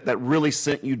it that really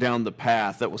sent you down the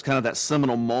path? That was kind of that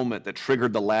seminal moment that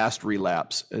triggered the last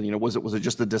relapse. And was it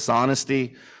just the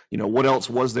dishonesty? What else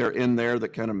was there in there that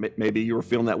kind of maybe you were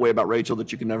feeling that way about Rachel,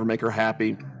 that you could never make her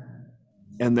happy?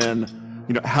 And then,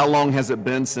 how long has it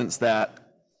been since that,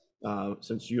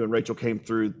 since you and Rachel came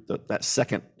through that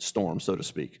second storm, so to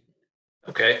speak?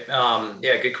 Okay.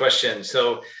 Yeah, good question.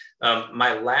 So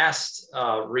my last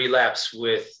relapse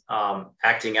with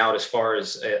acting out as far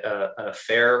as an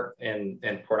affair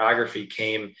and pornography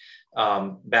came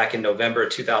back in November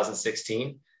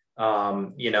 2016.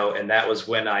 And that was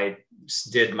when I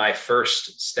did my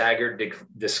first staggered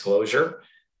disclosure,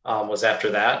 was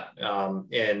after that. I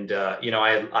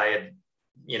had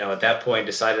at that point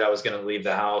decided I was going to leave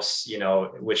the house,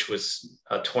 which was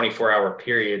a 24-hour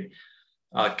period.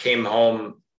 Came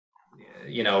home,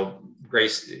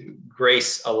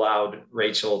 Grace allowed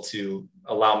Rachel to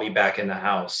allow me back in the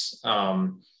house.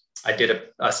 I did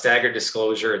a staggered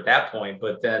disclosure at that point,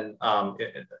 but then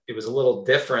it was a little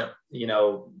different,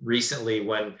 recently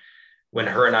when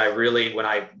her and I really, when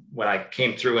I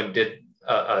came through and did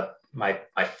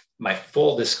my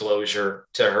full disclosure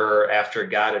to her after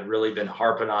God had really been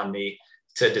harping on me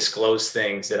to disclose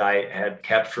things that I had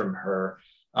kept from her.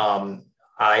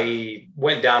 I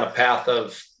went down a path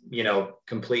of,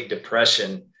 complete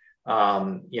depression,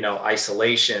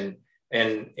 isolation.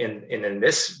 And in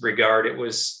this regard, it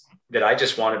was that I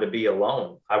just wanted to be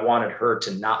alone. I wanted her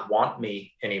to not want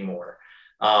me anymore.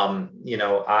 I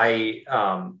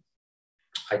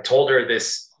told her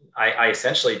this, I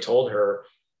essentially told her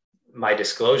my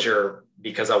disclosure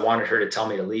because I wanted her to tell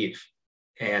me to leave.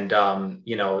 And,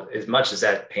 as much as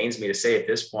that pains me to say at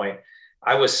this point,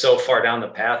 I was so far down the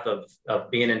path of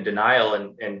being in denial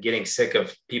and getting sick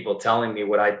of people telling me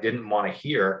what I didn't want to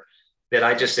hear, that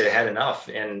I just had enough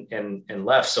and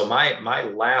left. So my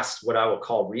last, what I will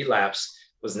call relapse,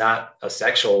 was not a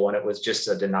sexual one. It was just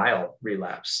a denial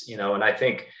relapse, and I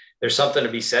think there's something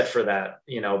to be said for that,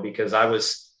 because I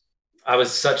was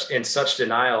in such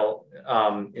denial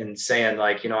in saying,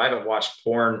 like, I haven't watched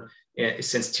porn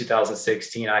since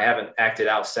 2016. I haven't acted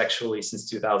out sexually since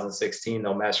 2016,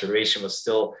 though masturbation was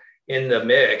still in the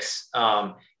mix.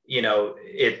 I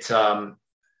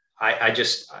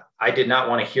did not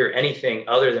want to hear anything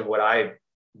other than what I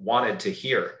wanted to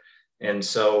hear. And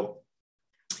so,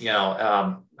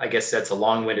 I guess that's a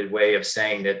long-winded way of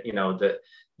saying that,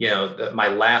 that my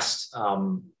last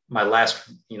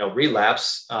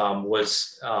relapse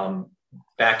was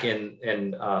back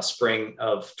in spring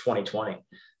of 2020.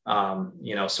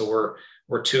 So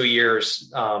we're 2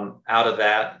 years out of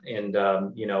that, and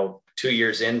 2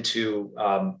 years into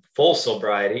full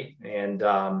sobriety, and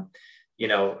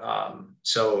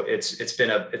so it's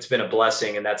been a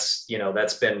blessing, and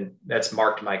that's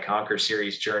marked my Conquer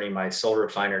series journey, my Soul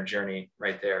Refiner journey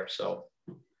right there. So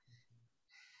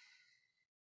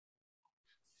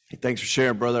thanks for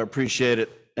sharing, brother. I appreciate it.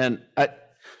 And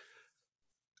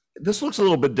this looks a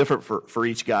little bit different for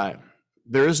each guy.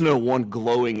 There is no one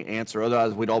glowing answer.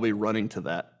 Otherwise, we'd all be running to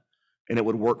that, and it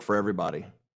would work for everybody.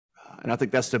 And I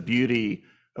think that's the beauty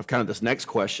of kind of this next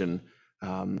question.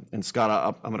 And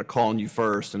Scott, I'm going to call on you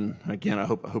first. And again, I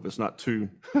hope it's not too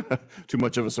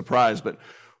much of a surprise. But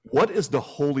what is the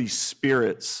Holy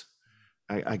Spirit's,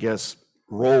 I guess,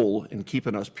 role in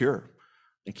keeping us pure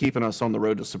and keeping us on the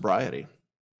road to sobriety?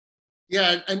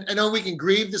 Yeah, I know we can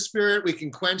grieve the Spirit, we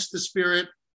can quench the Spirit.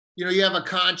 You have a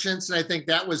conscience, and I think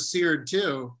that was seared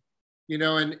too.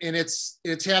 And it's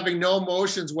having no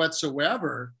emotions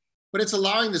whatsoever, but it's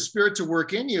allowing the Spirit to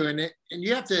work in you, and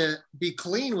you have to be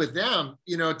clean with them,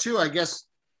 too. I guess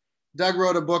Doug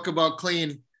wrote a book about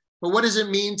clean but what does it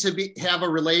mean to have a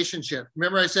relationship?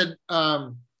 Remember I said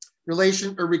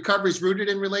recovery is rooted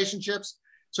in relationships.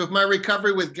 So if my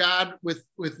recovery with God, with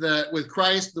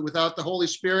Christ, without the Holy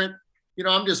Spirit,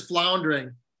 I'm just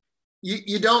floundering.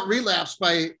 You don't relapse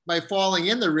by falling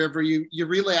in the river. You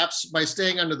relapse by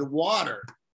staying under the water.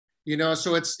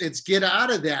 So it's get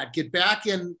out of that, get back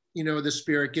in, the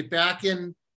Spirit, get back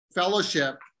in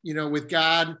fellowship, with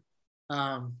God,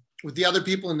 with the other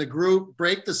people in the group,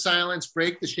 break the silence,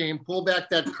 break the shame, pull back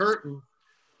that curtain,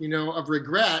 of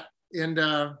regret, and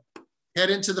head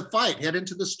into the fight, head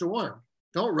into the storm.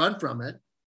 Don't run from it.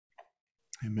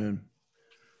 Amen.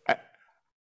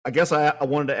 I guess I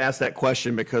wanted to ask that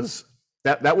question because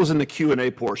that was in the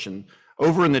Q&A portion.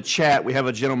 Over in the chat, we have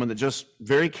a gentleman that just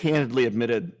very candidly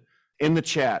admitted in the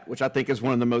chat, which I think is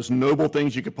one of the most noble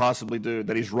things you could possibly do,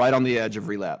 that he's right on the edge of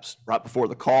relapse, right before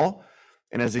the call.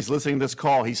 And as he's listening to this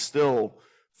call, he's still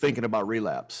thinking about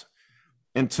relapse.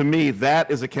 And to me, that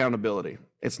is accountability.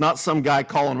 It's not some guy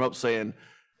calling him up saying,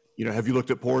 have you looked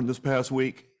at porn this past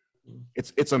week?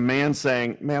 It's a man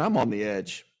saying, man, I'm on the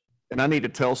edge and I need to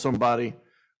tell somebody.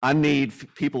 I need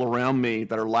people around me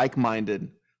that are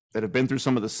like-minded, that have been through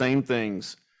some of the same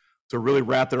things, to really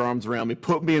wrap their arms around me,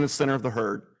 put me in the center of the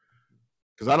herd,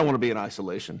 because I don't want to be in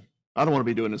isolation. I don't want to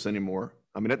be doing this anymore.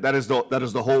 I mean, that is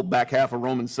the whole back half of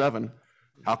Romans 7.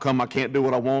 How come I can't do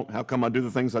what I want? How come I do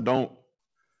the things I don't?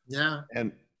 Yeah.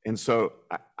 And so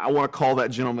I want to call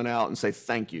that gentleman out and say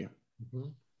thank you. Mm-hmm.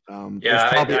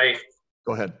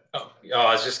 Go ahead.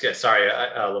 I was just gonna, sorry,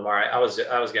 Lamar. I was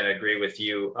going to agree with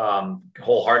you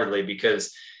wholeheartedly,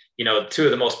 because two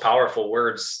of the most powerful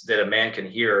words that a man can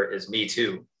hear is "me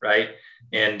too," right?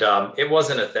 And it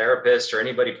wasn't a therapist or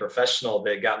anybody professional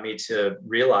that got me to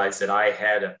realize that I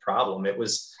had a problem. It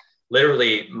was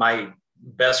literally my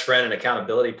best friend and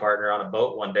accountability partner on a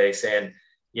boat one day saying,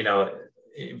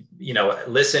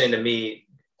 listening to me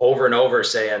over and over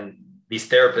saying, these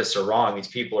therapists are wrong. These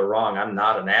people are wrong. I'm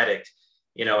not an addict,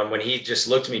 and when he just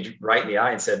looked me right in the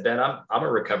eye and said, Ben, I'm a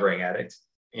recovering addict,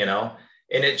 and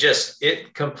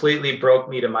it completely broke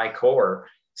me to my core.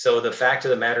 So the fact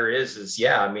of the matter is,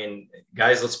 yeah, I mean,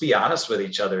 guys, let's be honest with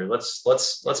each other.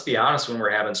 Let's be honest when we're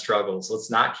having struggles. Let's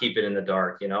not keep it in the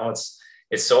dark.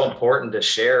 It's so important to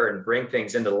share and bring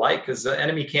things into light, because the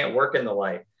enemy can't work in the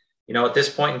light. At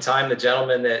this point in time, the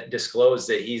gentleman that disclosed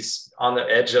that he's on the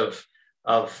edge of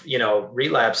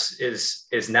relapse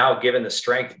is now given the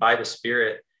strength by the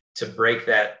Spirit to break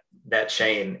that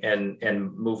chain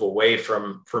and move away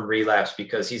from relapse,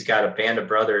 because he's got a band of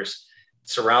brothers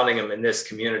surrounding him in this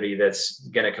community that's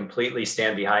going to completely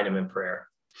stand behind him in prayer.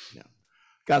 Yeah,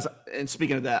 guys. And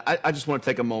speaking of that, I just want to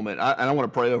take a moment. I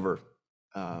want to pray over,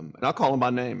 and I'll call him by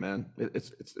name, man.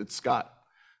 It's Scott.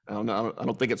 I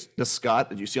don't think it's this Scott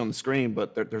that you see on the screen,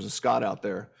 but there's a Scott out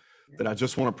there that I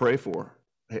just want to pray for.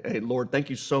 Hey, Lord, thank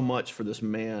you so much for this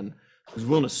man who's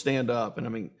willing to stand up. And I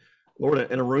mean,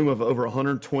 Lord, in a room of over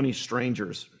 120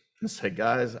 strangers, and say,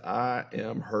 guys, I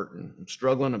am hurting. I'm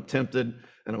struggling. I'm tempted,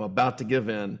 and I'm about to give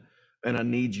in. And I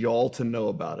need y'all to know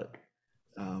about it.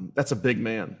 That's a big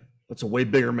man. That's a way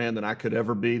bigger man than I could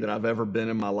ever be, that I've ever been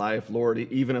in my life. Lord,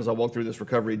 even as I walk through this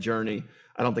recovery journey,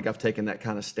 I don't think I've taken that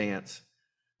kind of stance,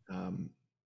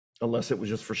 unless it was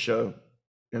just for show.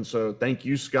 And so thank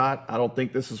you, Scott. I don't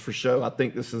think this is for show. I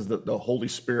think this is the Holy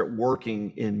Spirit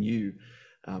working in you.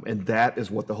 And that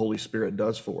is what the Holy Spirit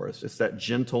does for us. It's that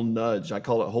gentle nudge. I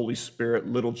call it Holy Spirit,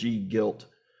 little g guilt.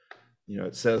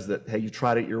 It says that, hey, you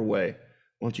tried it your way.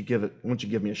 Why don't you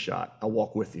give me a shot? I'll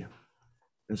walk with you.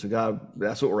 And so God,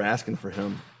 that's what we're asking for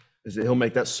him, is that he'll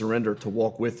make that surrender to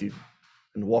walk with you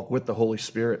and walk with the Holy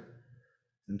Spirit,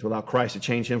 and to allow Christ to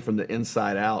change him from the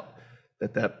inside out,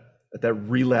 that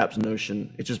relapse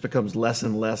notion, it just becomes less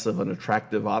and less of an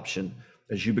attractive option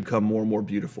as you become more and more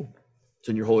beautiful. It's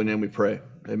in your holy name we pray.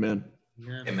 Amen.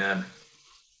 Yeah. Amen.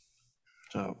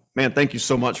 So, man, thank you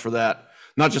so much for that.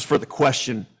 Not just for the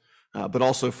question, but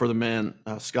also for the man,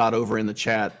 Scott, over in the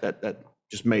chat that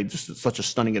just made just such a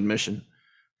stunning admission.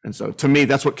 And so to me,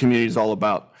 that's what community is all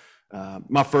about.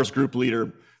 My first group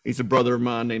leader, he's a brother of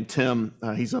mine named Tim.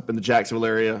 He's up in the Jacksonville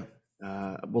area.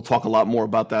 We'll talk a lot more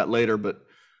about that later, but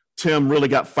Tim really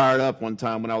got fired up one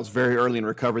time when I was very early in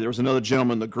recovery. There was another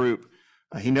gentleman in the group.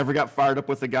 He never got fired up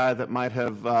with a guy that might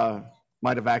have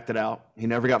acted out. He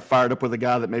never got fired up with a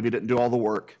guy that maybe didn't do all the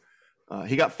work.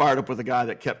 He got fired up with a guy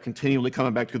that kept continually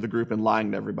coming back to the group and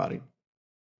lying to everybody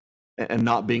and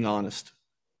not being honest.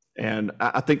 And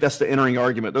I think that's the entering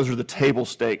argument. Those are the table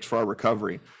stakes for our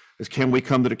recovery, is can we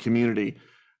come to the community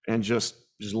and just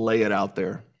lay it out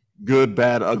there, good,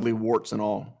 bad, ugly, warts and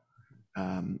all.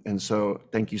 And so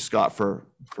thank you, Scott, for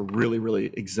really, really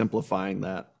exemplifying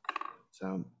that.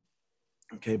 So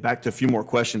Okay, back to a few more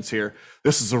questions here.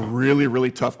 This is a really,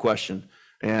 really tough question.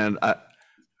 And I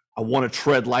want to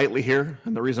tread lightly here.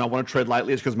 And the reason I want to tread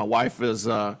lightly is because my wife is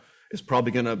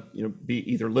probably going to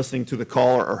be either listening to the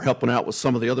call or helping out with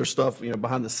some of the other stuff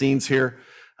behind the scenes here.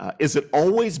 Is it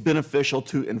always beneficial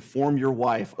to inform your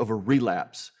wife of a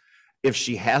relapse if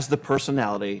she has the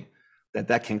personality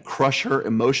that can crush her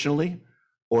emotionally,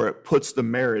 or it puts the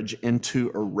marriage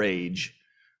into a rage?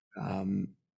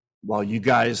 While you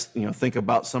guys think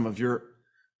about how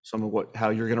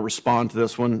you're going to respond to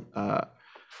this one,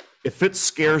 if it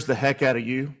scares the heck out of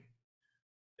you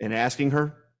in asking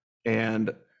her,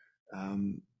 and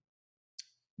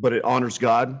but it honors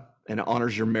God and it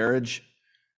honors your marriage,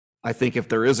 I think if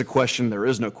there is a question, there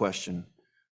is no question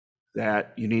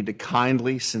that you need to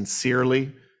kindly,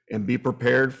 sincerely, and be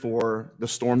prepared for the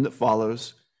storm that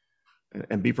follows,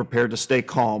 and be prepared to stay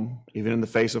calm even in the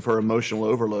face of her emotional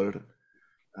overload.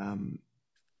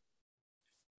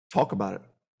 Talk about it.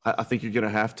 I think you're going to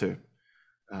have to.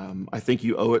 I think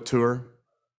you owe it to her.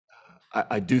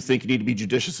 I do think you need to be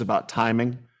judicious about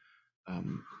timing.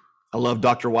 I love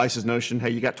Dr. Weiss's notion,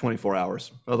 hey, you got 24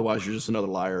 hours. Otherwise, you're just another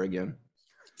liar again.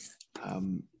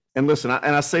 And listen,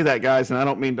 I say that, guys, and I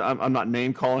don't mean I'm not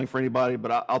name calling for anybody,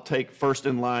 but I'll take first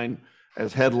in line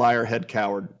as head liar, head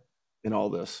coward in all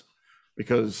this,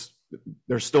 because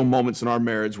there's still moments in our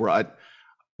marriage where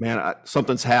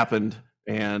something's happened,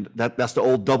 and that's the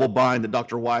old double bind that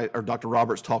Dr.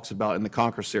 Roberts talks about in the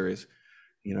Conquer series.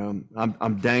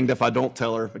 I'm danged if I don't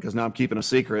tell her, because now I'm keeping a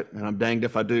secret, and I'm danged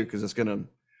if I do, because it's gonna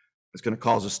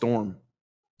cause a storm.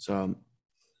 So,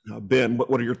 Ben,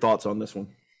 what are your thoughts on this one?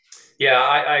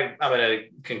 Yeah, I'm going to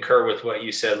concur with what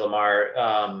you said, Lamar.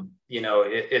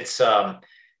 It's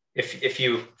if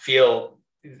you feel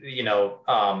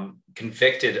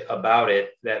convicted about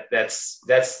it, that's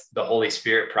the Holy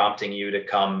Spirit prompting you to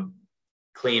come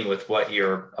clean with what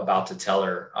you're about to tell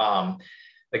her.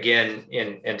 Again,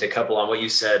 and to couple on what you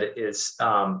said is,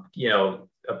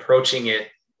 approaching it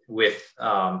with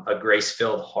a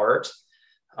grace-filled heart,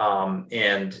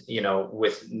 and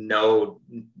with no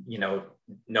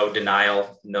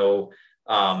denial, you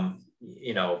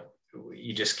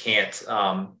just can't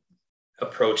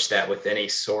approach that with any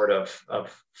sort of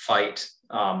fight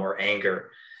or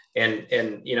anger, and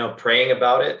praying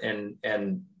about it,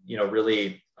 and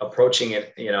really approaching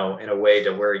it in a way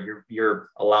to where you're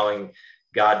allowing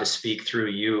God to speak through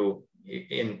you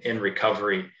in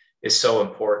recovery is so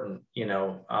important.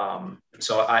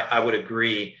 So I would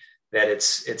agree that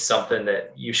it's something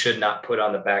that you should not put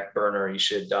on the back burner. You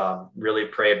should really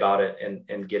pray about it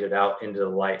and get it out into the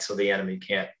light so the enemy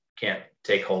can't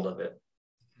take hold of it.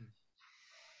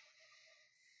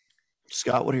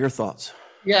 Scott, what are your thoughts?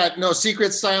 Yeah, no,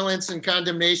 secret silence and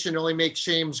condemnation only make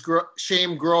shame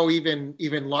grow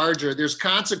even larger. There's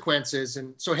consequences.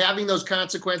 And so having those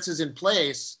consequences in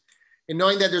place and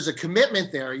knowing that there's a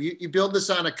commitment there, you build this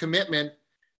on a commitment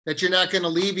that you're not going to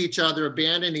leave each other,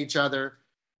 abandon each other.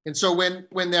 And so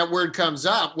when that word comes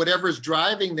up, whatever's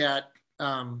driving that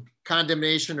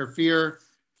condemnation or fear,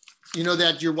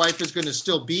 that your wife is going to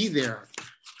still be there.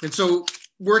 And so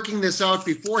working this out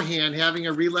beforehand, having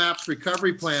a relapse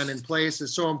recovery plan in place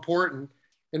is so important.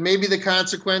 And maybe the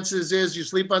consequences is you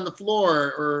sleep on the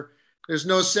floor, or there's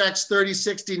no sex 30,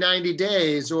 60, 90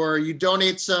 days, or you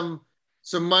donate some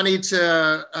money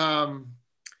to,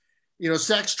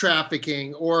 sex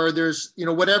trafficking, or there's,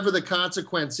 whatever the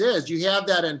consequence is, you have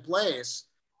that in place.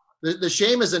 The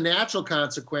shame is a natural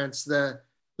consequence. The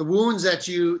wounds that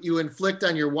you inflict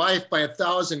on your wife by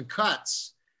 1,000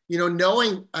 cuts,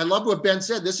 knowing, I love what Ben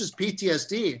said, this is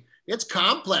PTSD. It's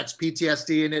complex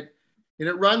PTSD, and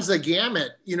it runs the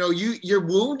gamut. You're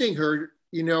wounding her,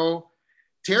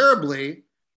 terribly,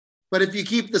 but if you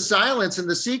keep the silence and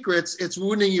the secrets, it's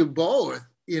wounding you both,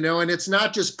 and it's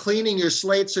not just cleaning your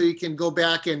slate so you can go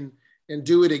back and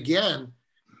do it again.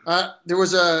 There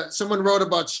was someone wrote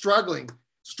about struggling.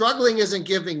 Struggling isn't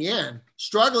giving in.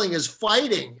 Struggling is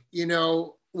fighting,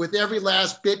 with every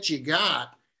last bit you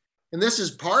got. And this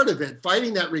is part of it,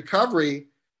 fighting that recovery.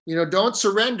 Don't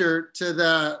surrender to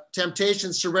the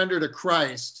temptation, surrender to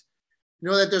Christ.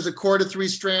 That there's a cord of 3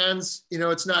 strands,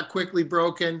 it's not quickly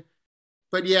broken.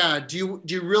 But yeah, do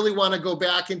you really want to go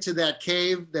back into that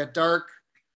cave, that dark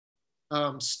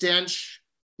stench,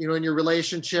 in your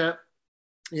relationship?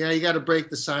 Yeah, you got to break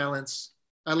the silence.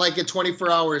 I like it,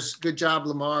 24 hours. Good job,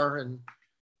 Lamar. And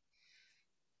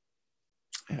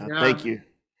yeah, thank you.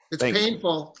 It's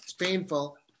painful. It's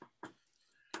painful.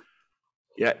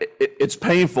 Yeah, it's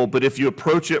painful, but if you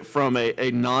approach it from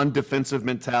a non-defensive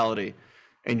mentality,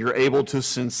 and you're able to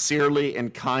sincerely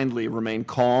and kindly remain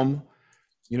calm,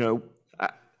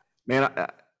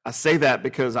 I say that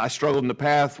because I struggled in the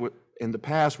past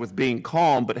with being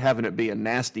calm, but having it be a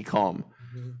nasty calm,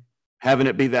 having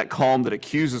it be that calm that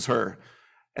accuses her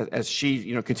as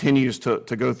she, continues to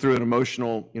go through an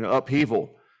emotional,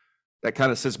 upheaval, that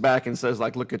kind of sits back and says,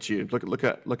 like, look at you, look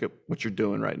at what you're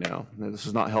doing right now. This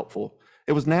is not helpful.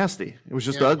 It was nasty. It was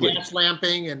just ugly. Gas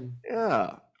lamping and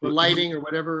or lighting or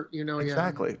whatever,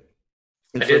 Exactly.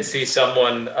 I did see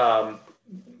someone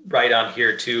write on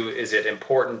here too. Is it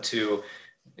important to,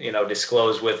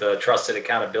 disclose with a trusted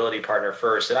accountability partner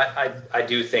first? And I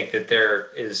do think that there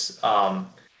is a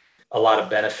lot of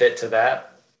benefit to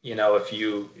that. If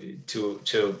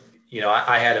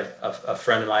I had a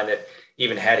friend of mine that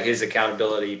even had his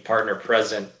accountability partner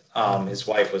present. His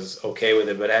wife was okay with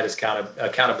it, but had his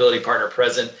accountability partner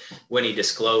present when he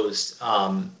disclosed,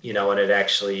 and it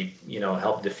actually,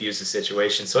 helped diffuse the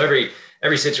situation. So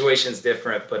every situation is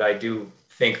different, but I do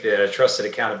think that a trusted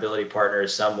accountability partner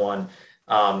is someone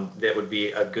that would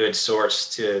be a good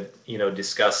source to,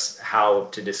 discuss how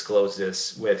to disclose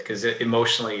this with, because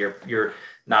emotionally you're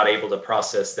not able to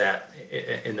process that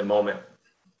in the moment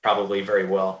probably very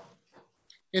well.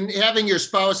 And having your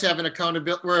spouse have an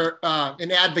accountability, or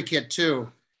an advocate too,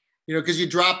 because you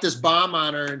drop this bomb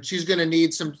on her and she's going to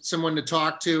need someone to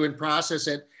talk to and process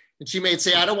it. And she may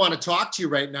say, I don't want to talk to you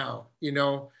right now,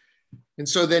 And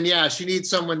so then, she needs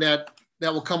someone that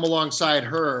will come alongside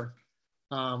her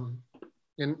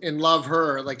and love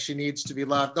her like she needs to be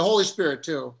loved. The Holy Spirit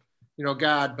too,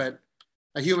 God, but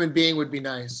a human being would be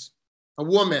nice. A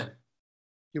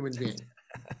human being.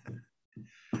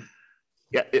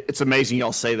 Yeah, it's amazing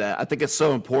y'all say that. I think it's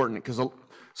so important because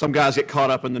some guys get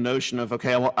caught up in the notion of,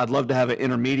 okay, I'd love to have an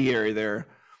intermediary there,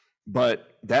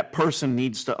 but that person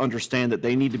needs to understand that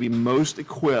they need to be most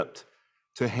equipped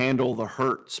to handle the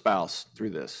hurt spouse through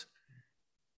this.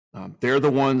 They're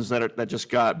the ones that just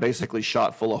got basically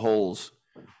shot full of holes.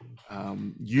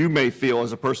 You may feel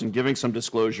as a person giving some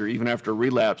disclosure, even after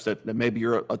relapse, that maybe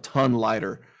you're a ton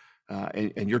lighter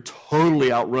and you're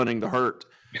totally outrunning the hurt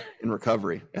in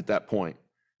recovery at that point,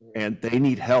 and they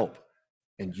need help,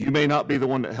 and you may not be the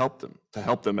one to help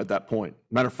them at that point.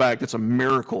 Matter of fact, it's a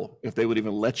miracle if they would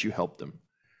even let you help them.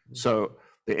 So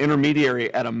the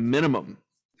intermediary at a minimum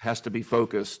has to be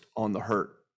focused on the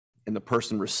hurt and the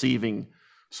person receiving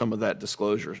some of that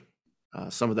disclosure,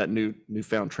 some of that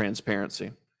newfound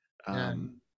transparency.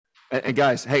 And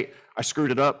guys, hey, I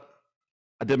screwed it up.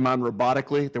 I did mine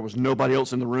robotically. There was nobody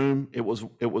else in the room.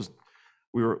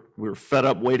 We were fed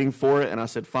up waiting for it, and I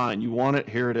said, fine, you want it,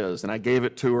 here it is. And I gave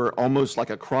it to her almost like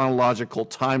a chronological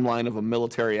timeline of a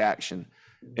military action,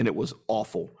 and it was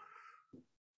awful.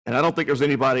 And I don't think there's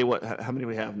anybody, how many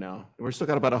we have now? We're still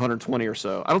got about 120 or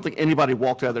so. I don't think anybody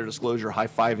walked out of their disclosure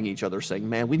high-fiving each other saying,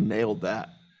 man, we nailed that.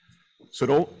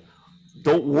 So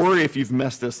don't worry if you've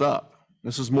messed this up.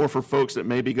 This is more for folks that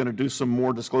may be going to do some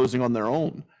more disclosing on their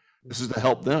own. This is to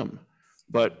help them.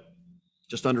 But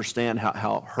just understand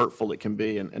how hurtful it can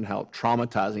be and how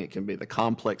traumatizing it can be, the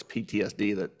complex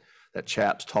PTSD that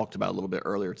Chaps talked about a little bit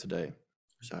earlier today.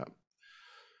 So, all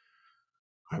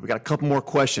right, we got a couple more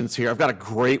questions here. I've got a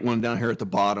great one down here at the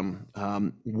bottom.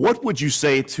 What would you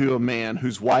say to a man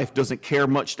whose wife doesn't care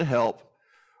much to help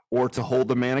or to hold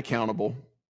the man accountable?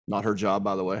 Not her job,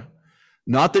 by the way.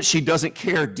 Not that she doesn't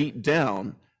care deep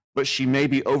down, but she may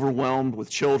be overwhelmed with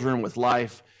children, with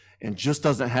life, and just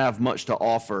doesn't have much to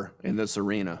offer in this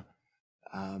arena.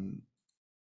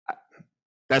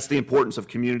 That's the importance of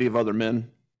community of other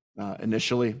men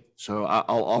initially. So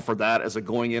I'll offer that as a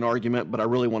going in argument, but I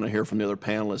really want to hear from the other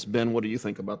panelists. Ben, what do you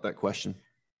think about that question?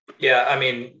 Yeah, I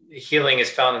mean, healing is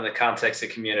found in the context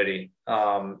of community,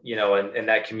 and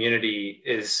that community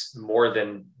is more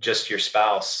than just your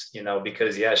spouse,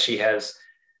 because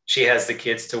she has the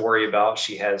kids to worry about.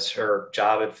 She has her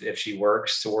job if she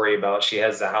works to worry about. She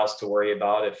has the house to worry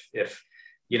about. If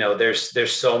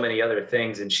there's so many other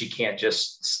things, and she can't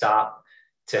just stop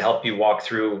to help you walk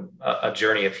through a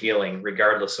journey of healing,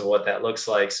 regardless of what that looks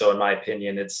like. So in my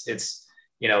opinion, it's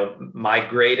my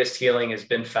greatest healing has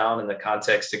been found in the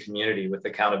context of community with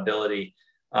accountability.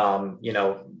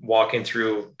 Walking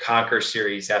through Conquer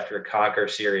series after Conquer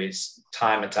series,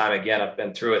 time and time again. I've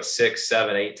been through it 6,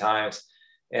 7, 8 times.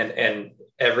 And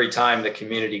every time the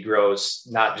community grows,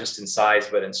 not just in size,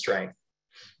 but in strength.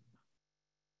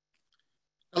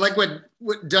 I like what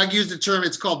Doug used the term,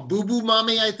 it's called boo-boo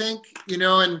mommy, I think,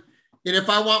 and if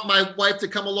I want my wife to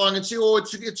come along and say, oh,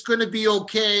 it's going to be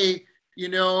okay,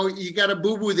 you got a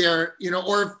boo-boo there,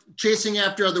 or chasing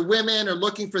after other women or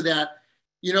looking for that,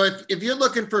 if you're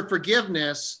looking for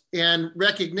forgiveness and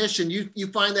recognition, you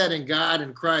find that in God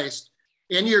and Christ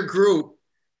and your group.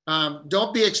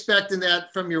 Don't be expecting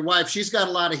that from your wife. She's got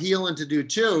a lot of healing to do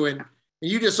too. And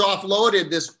you just offloaded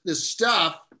this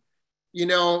stuff, you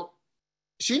know,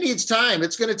 she needs time.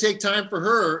 It's going to take time for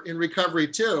her in recovery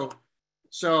too.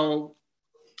 So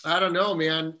I don't know,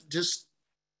 man, just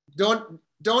don't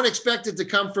expect it to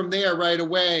come from there right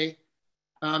away.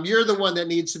 You're the one that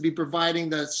needs to be providing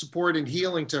the support and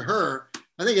healing to her.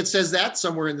 I think it says that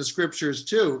somewhere in the scriptures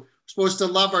too. We're supposed to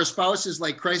love our spouses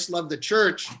like Christ loved the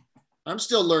church. I'm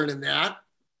still learning that.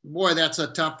 Boy, that's a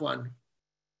tough one.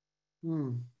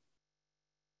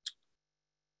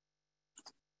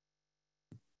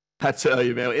 I tell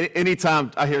you, man,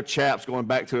 anytime I hear chaps going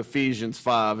back to Ephesians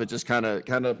 5, it just kind of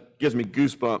gives me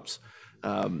goosebumps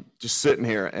just sitting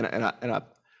here. And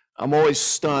I'm always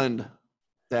stunned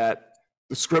that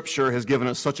the scripture has given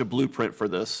us such a blueprint for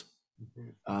this.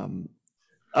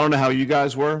 I don't know how you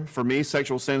guys were. For me,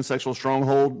 sexual sin, sexual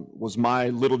stronghold was my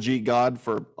little g God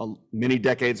for many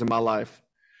decades of my life.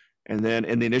 And then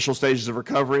in the initial stages of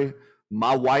recovery,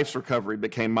 my wife's recovery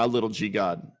became my little g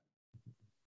God.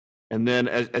 And then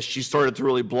as she started to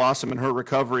really blossom in her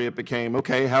recovery, it became,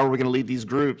 okay, how are we going to lead these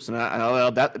groups? And I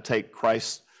allowed that to take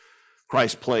Christ's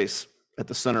place at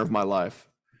the center of my life.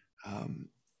 And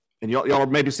y'all are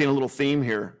maybe seeing a little theme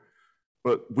here,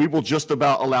 but we will just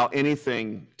about allow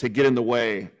anything to get in the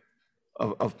way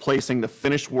of placing the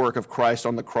finished work of Christ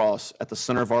on the cross at the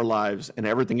center of our lives, and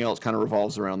everything else kind of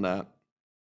revolves around that.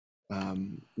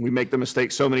 We make the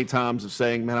mistake so many times of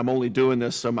saying, man, I'm only doing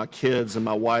this so my kids and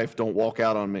my wife don't walk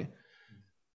out on me.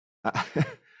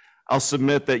 I'll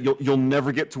submit that you'll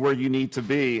never get to where you need to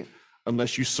be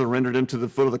unless you surrender them to the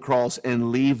foot of the cross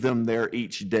and leave them there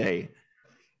each day.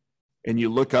 And you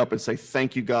look up and say,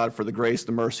 thank you, God, for the grace,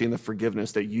 the mercy, and the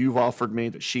forgiveness that you've offered me,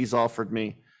 that she's offered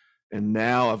me. And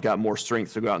now I've got more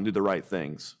strength to go out and do the right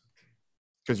things.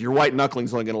 Because your white knuckling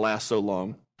is only going to last so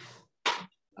long.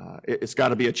 It's got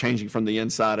to be a changing from the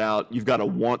inside out. You've got to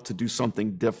want to do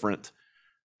something different.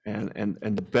 And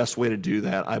the best way to do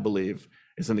that, I believe,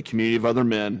 is in the community of other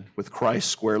men with Christ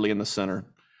squarely in the center.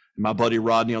 And my buddy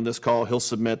Rodney on this call, he'll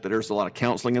submit that there's a lot of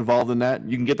counseling involved in that.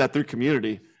 You can get that through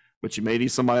community, but you may need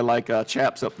somebody like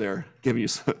Chaps up there giving you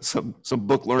some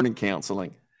book learning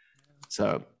counseling.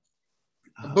 So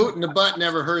a boot in the butt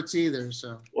never hurts either.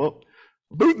 So well,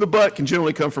 boot in the butt can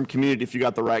generally come from community if you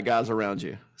got the right guys around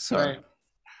you. So. Right.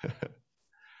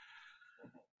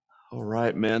 All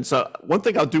right, man. So one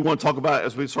thing I do want to talk about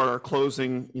as we start our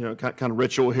closing, kind of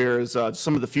ritual here is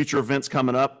some of the future events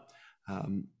coming up.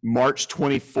 March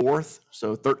 24th,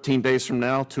 so 13 days from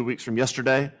now, 2 weeks from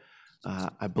yesterday.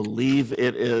 I believe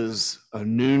it is a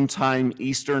noontime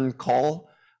Eastern call.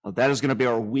 That is going to be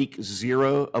our week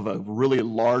 0 of a really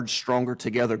large, stronger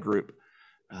together group.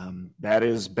 That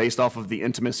is based off of the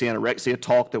intimacy anorexia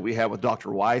talk that we had with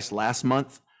Dr. Weiss last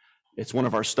month. It's one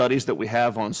of our studies that we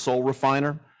have on Soul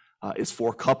Refiner. It's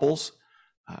for couples.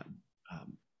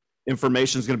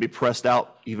 Information is going to be pressed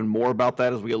out even more about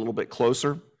that as we get a little bit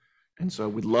closer. And so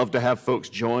we'd love to have folks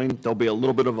join. There'll be a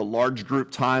little bit of a large group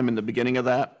time in the beginning of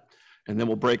that. And then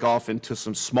we'll break off into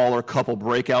some smaller couple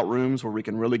breakout rooms where we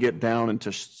can really get down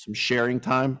into some sharing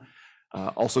time.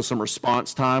 Also some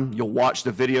response time. You'll watch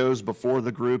the videos before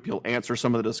the group. You'll answer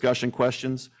some of the discussion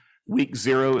questions. Week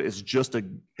 0 is just a,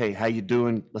 hey, how you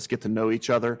doing? Let's get to know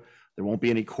each other. There won't be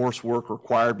any coursework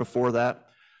required before that.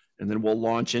 And then we'll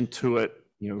launch into it,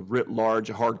 writ large,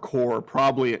 hardcore,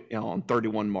 probably on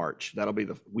 31 March. That'll be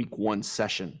the week 1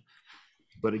 session.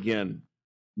 But again,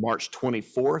 March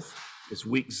 24th is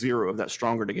week 0 of that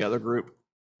Stronger Together group.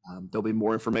 There'll be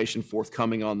more information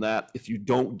forthcoming on that. If you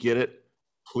don't get it,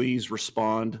 please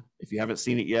respond. If you haven't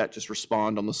seen it yet, just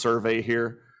respond on the survey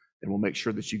here, and we'll make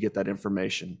sure that you get that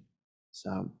information.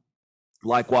 So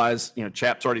likewise,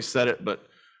 Chap's already said it, but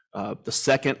the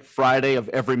second Friday of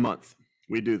every month,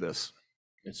 we do this.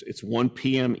 It's 1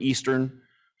 p.m. Eastern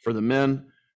for the men.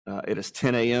 It is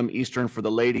 10 a.m. Eastern for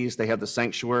the ladies. They have the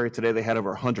sanctuary. Today they had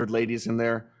over 100 ladies in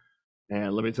there.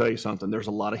 And let me tell you something, there's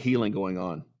a lot of healing going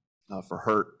on for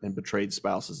hurt and betrayed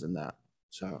spouses in that.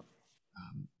 So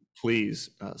please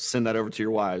send that over to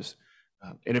your wives.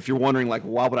 And if you're wondering, like,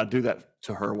 why would I do that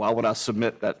to her? Why would I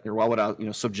submit that? Or why would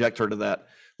I, subject her to that?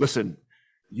 Listen,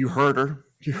 you hurt her.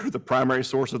 You're the primary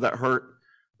source of that hurt.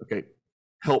 Okay,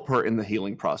 help her in the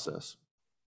healing process.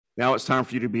 Now it's time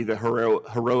for you to be the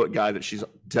heroic guy that she's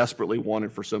desperately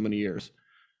wanted for so many years.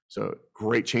 So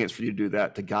great chance for you to do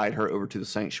that, to guide her over to the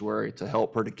sanctuary, to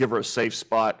help her, to give her a safe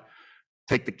spot,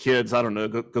 take the kids, I don't know,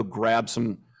 go grab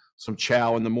some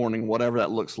chow in the morning, whatever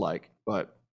that looks like,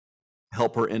 but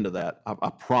help her into that. I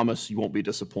promise you won't be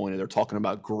disappointed. They're talking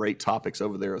about great topics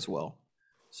over there as well.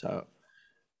 So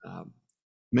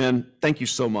Men, thank you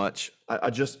so much. I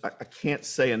can't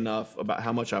say enough about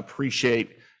how much I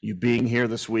appreciate you being here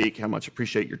this week, how much I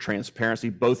appreciate your transparency.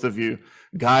 Both of you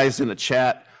guys in the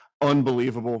chat,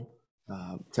 unbelievable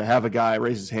to have a guy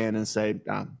raise his hand and say,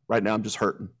 right now I'm just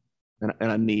hurting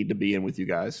and I need to be in with you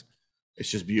guys. It's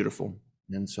just beautiful.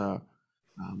 And so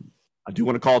I do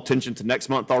want to call attention to next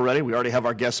month already. We already have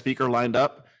our guest speaker lined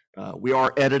up. We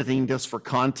are editing this for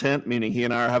content, meaning he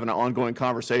and I are having an ongoing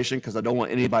conversation because I don't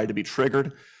want anybody to be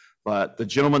triggered. But the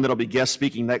gentleman that'll be guest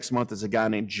speaking next month is a guy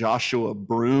named Joshua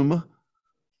Broom.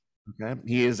 Okay,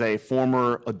 he is a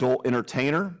former adult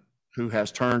entertainer who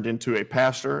has turned into a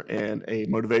pastor and a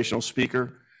motivational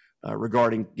speaker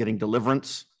regarding getting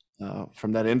deliverance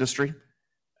from that industry.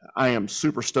 I am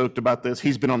super stoked about this.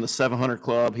 He's been on the 700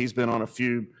 Club. He's been on a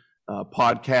few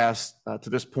podcasts to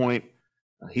this point.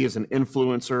 He is an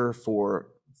influencer for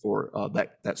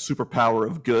that superpower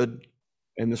of good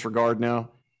in this regard now.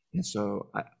 And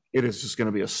so it is just going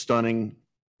to be a stunning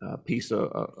piece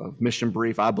of mission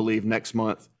brief, I believe, next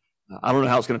month. I don't know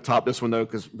how it's going to top this one, though,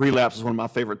 because relapse is one of my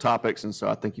favorite topics. And so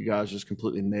I think you guys just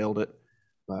completely nailed it.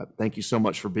 But thank you so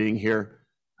much for being here.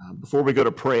 Before we go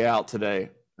to pray out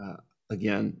today,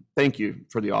 again, thank you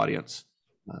for the audience.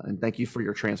 And thank you for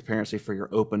your transparency, for your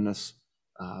openness.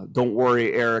 Don't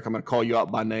worry, Eric, I'm going to call you out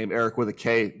by name, Eric with a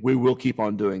K. We will keep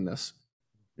on doing this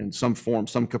in some form,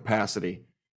 some capacity.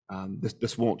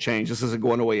 This won't change. This isn't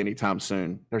going away anytime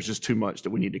soon. There's just too much that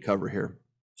we need to cover here.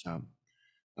 So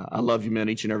I love you, men,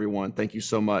 each and every one. Thank you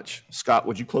so much. Scott,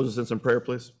 would you close us in some prayer,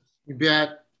 please? You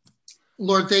bet.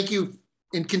 Lord, thank you,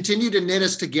 and continue to knit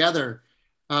us together.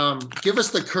 Give us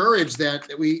the courage that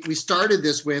we started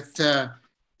this with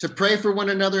to pray for one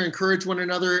another, encourage one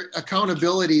another,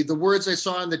 accountability, the words I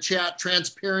saw in the chat,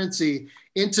 transparency,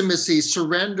 intimacy,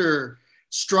 surrender,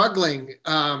 struggling,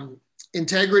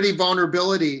 integrity,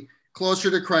 vulnerability,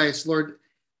 closer to Christ. Lord,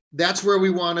 that's where we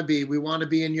want to be. We want to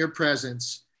be in your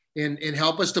presence, and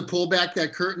help us to pull back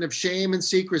that curtain of shame and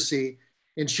secrecy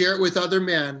and share it with other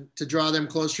men to draw them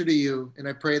closer to you. And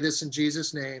I pray this in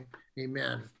Jesus' name.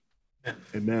 Amen.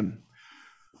 Amen.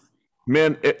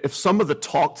 Men, if some of the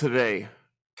talk today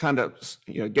kind of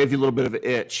gave you a little bit of an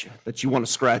itch that you want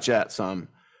to scratch at some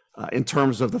in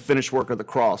terms of the finished work of the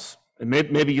cross, and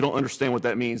maybe you don't understand what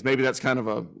that means. Maybe that's kind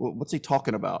of what's he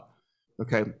talking about?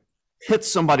 Okay, hit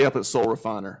somebody up at Soul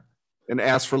Refiner and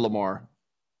ask for Lamar,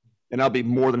 and I'll be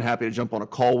more than happy to jump on a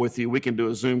call with you. We can do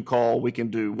a Zoom call. We can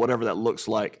do whatever that looks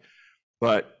like,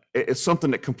 but it's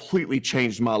something that completely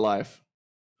changed my life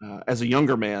as a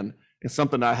younger man. It's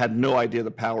something I had no idea the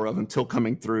power of until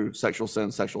coming through sexual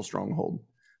sin, sexual stronghold.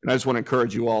 And I just want to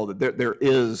encourage you all that there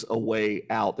is a way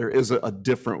out. There is a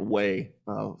different way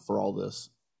for all this.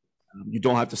 You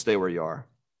don't have to stay where you are.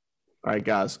 All right,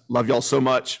 guys. Love y'all so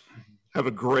much. Have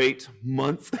a great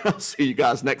month. I'll see you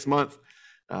guys next month.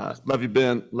 Love you,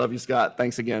 Ben. Love you, Scott.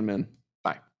 Thanks again, man.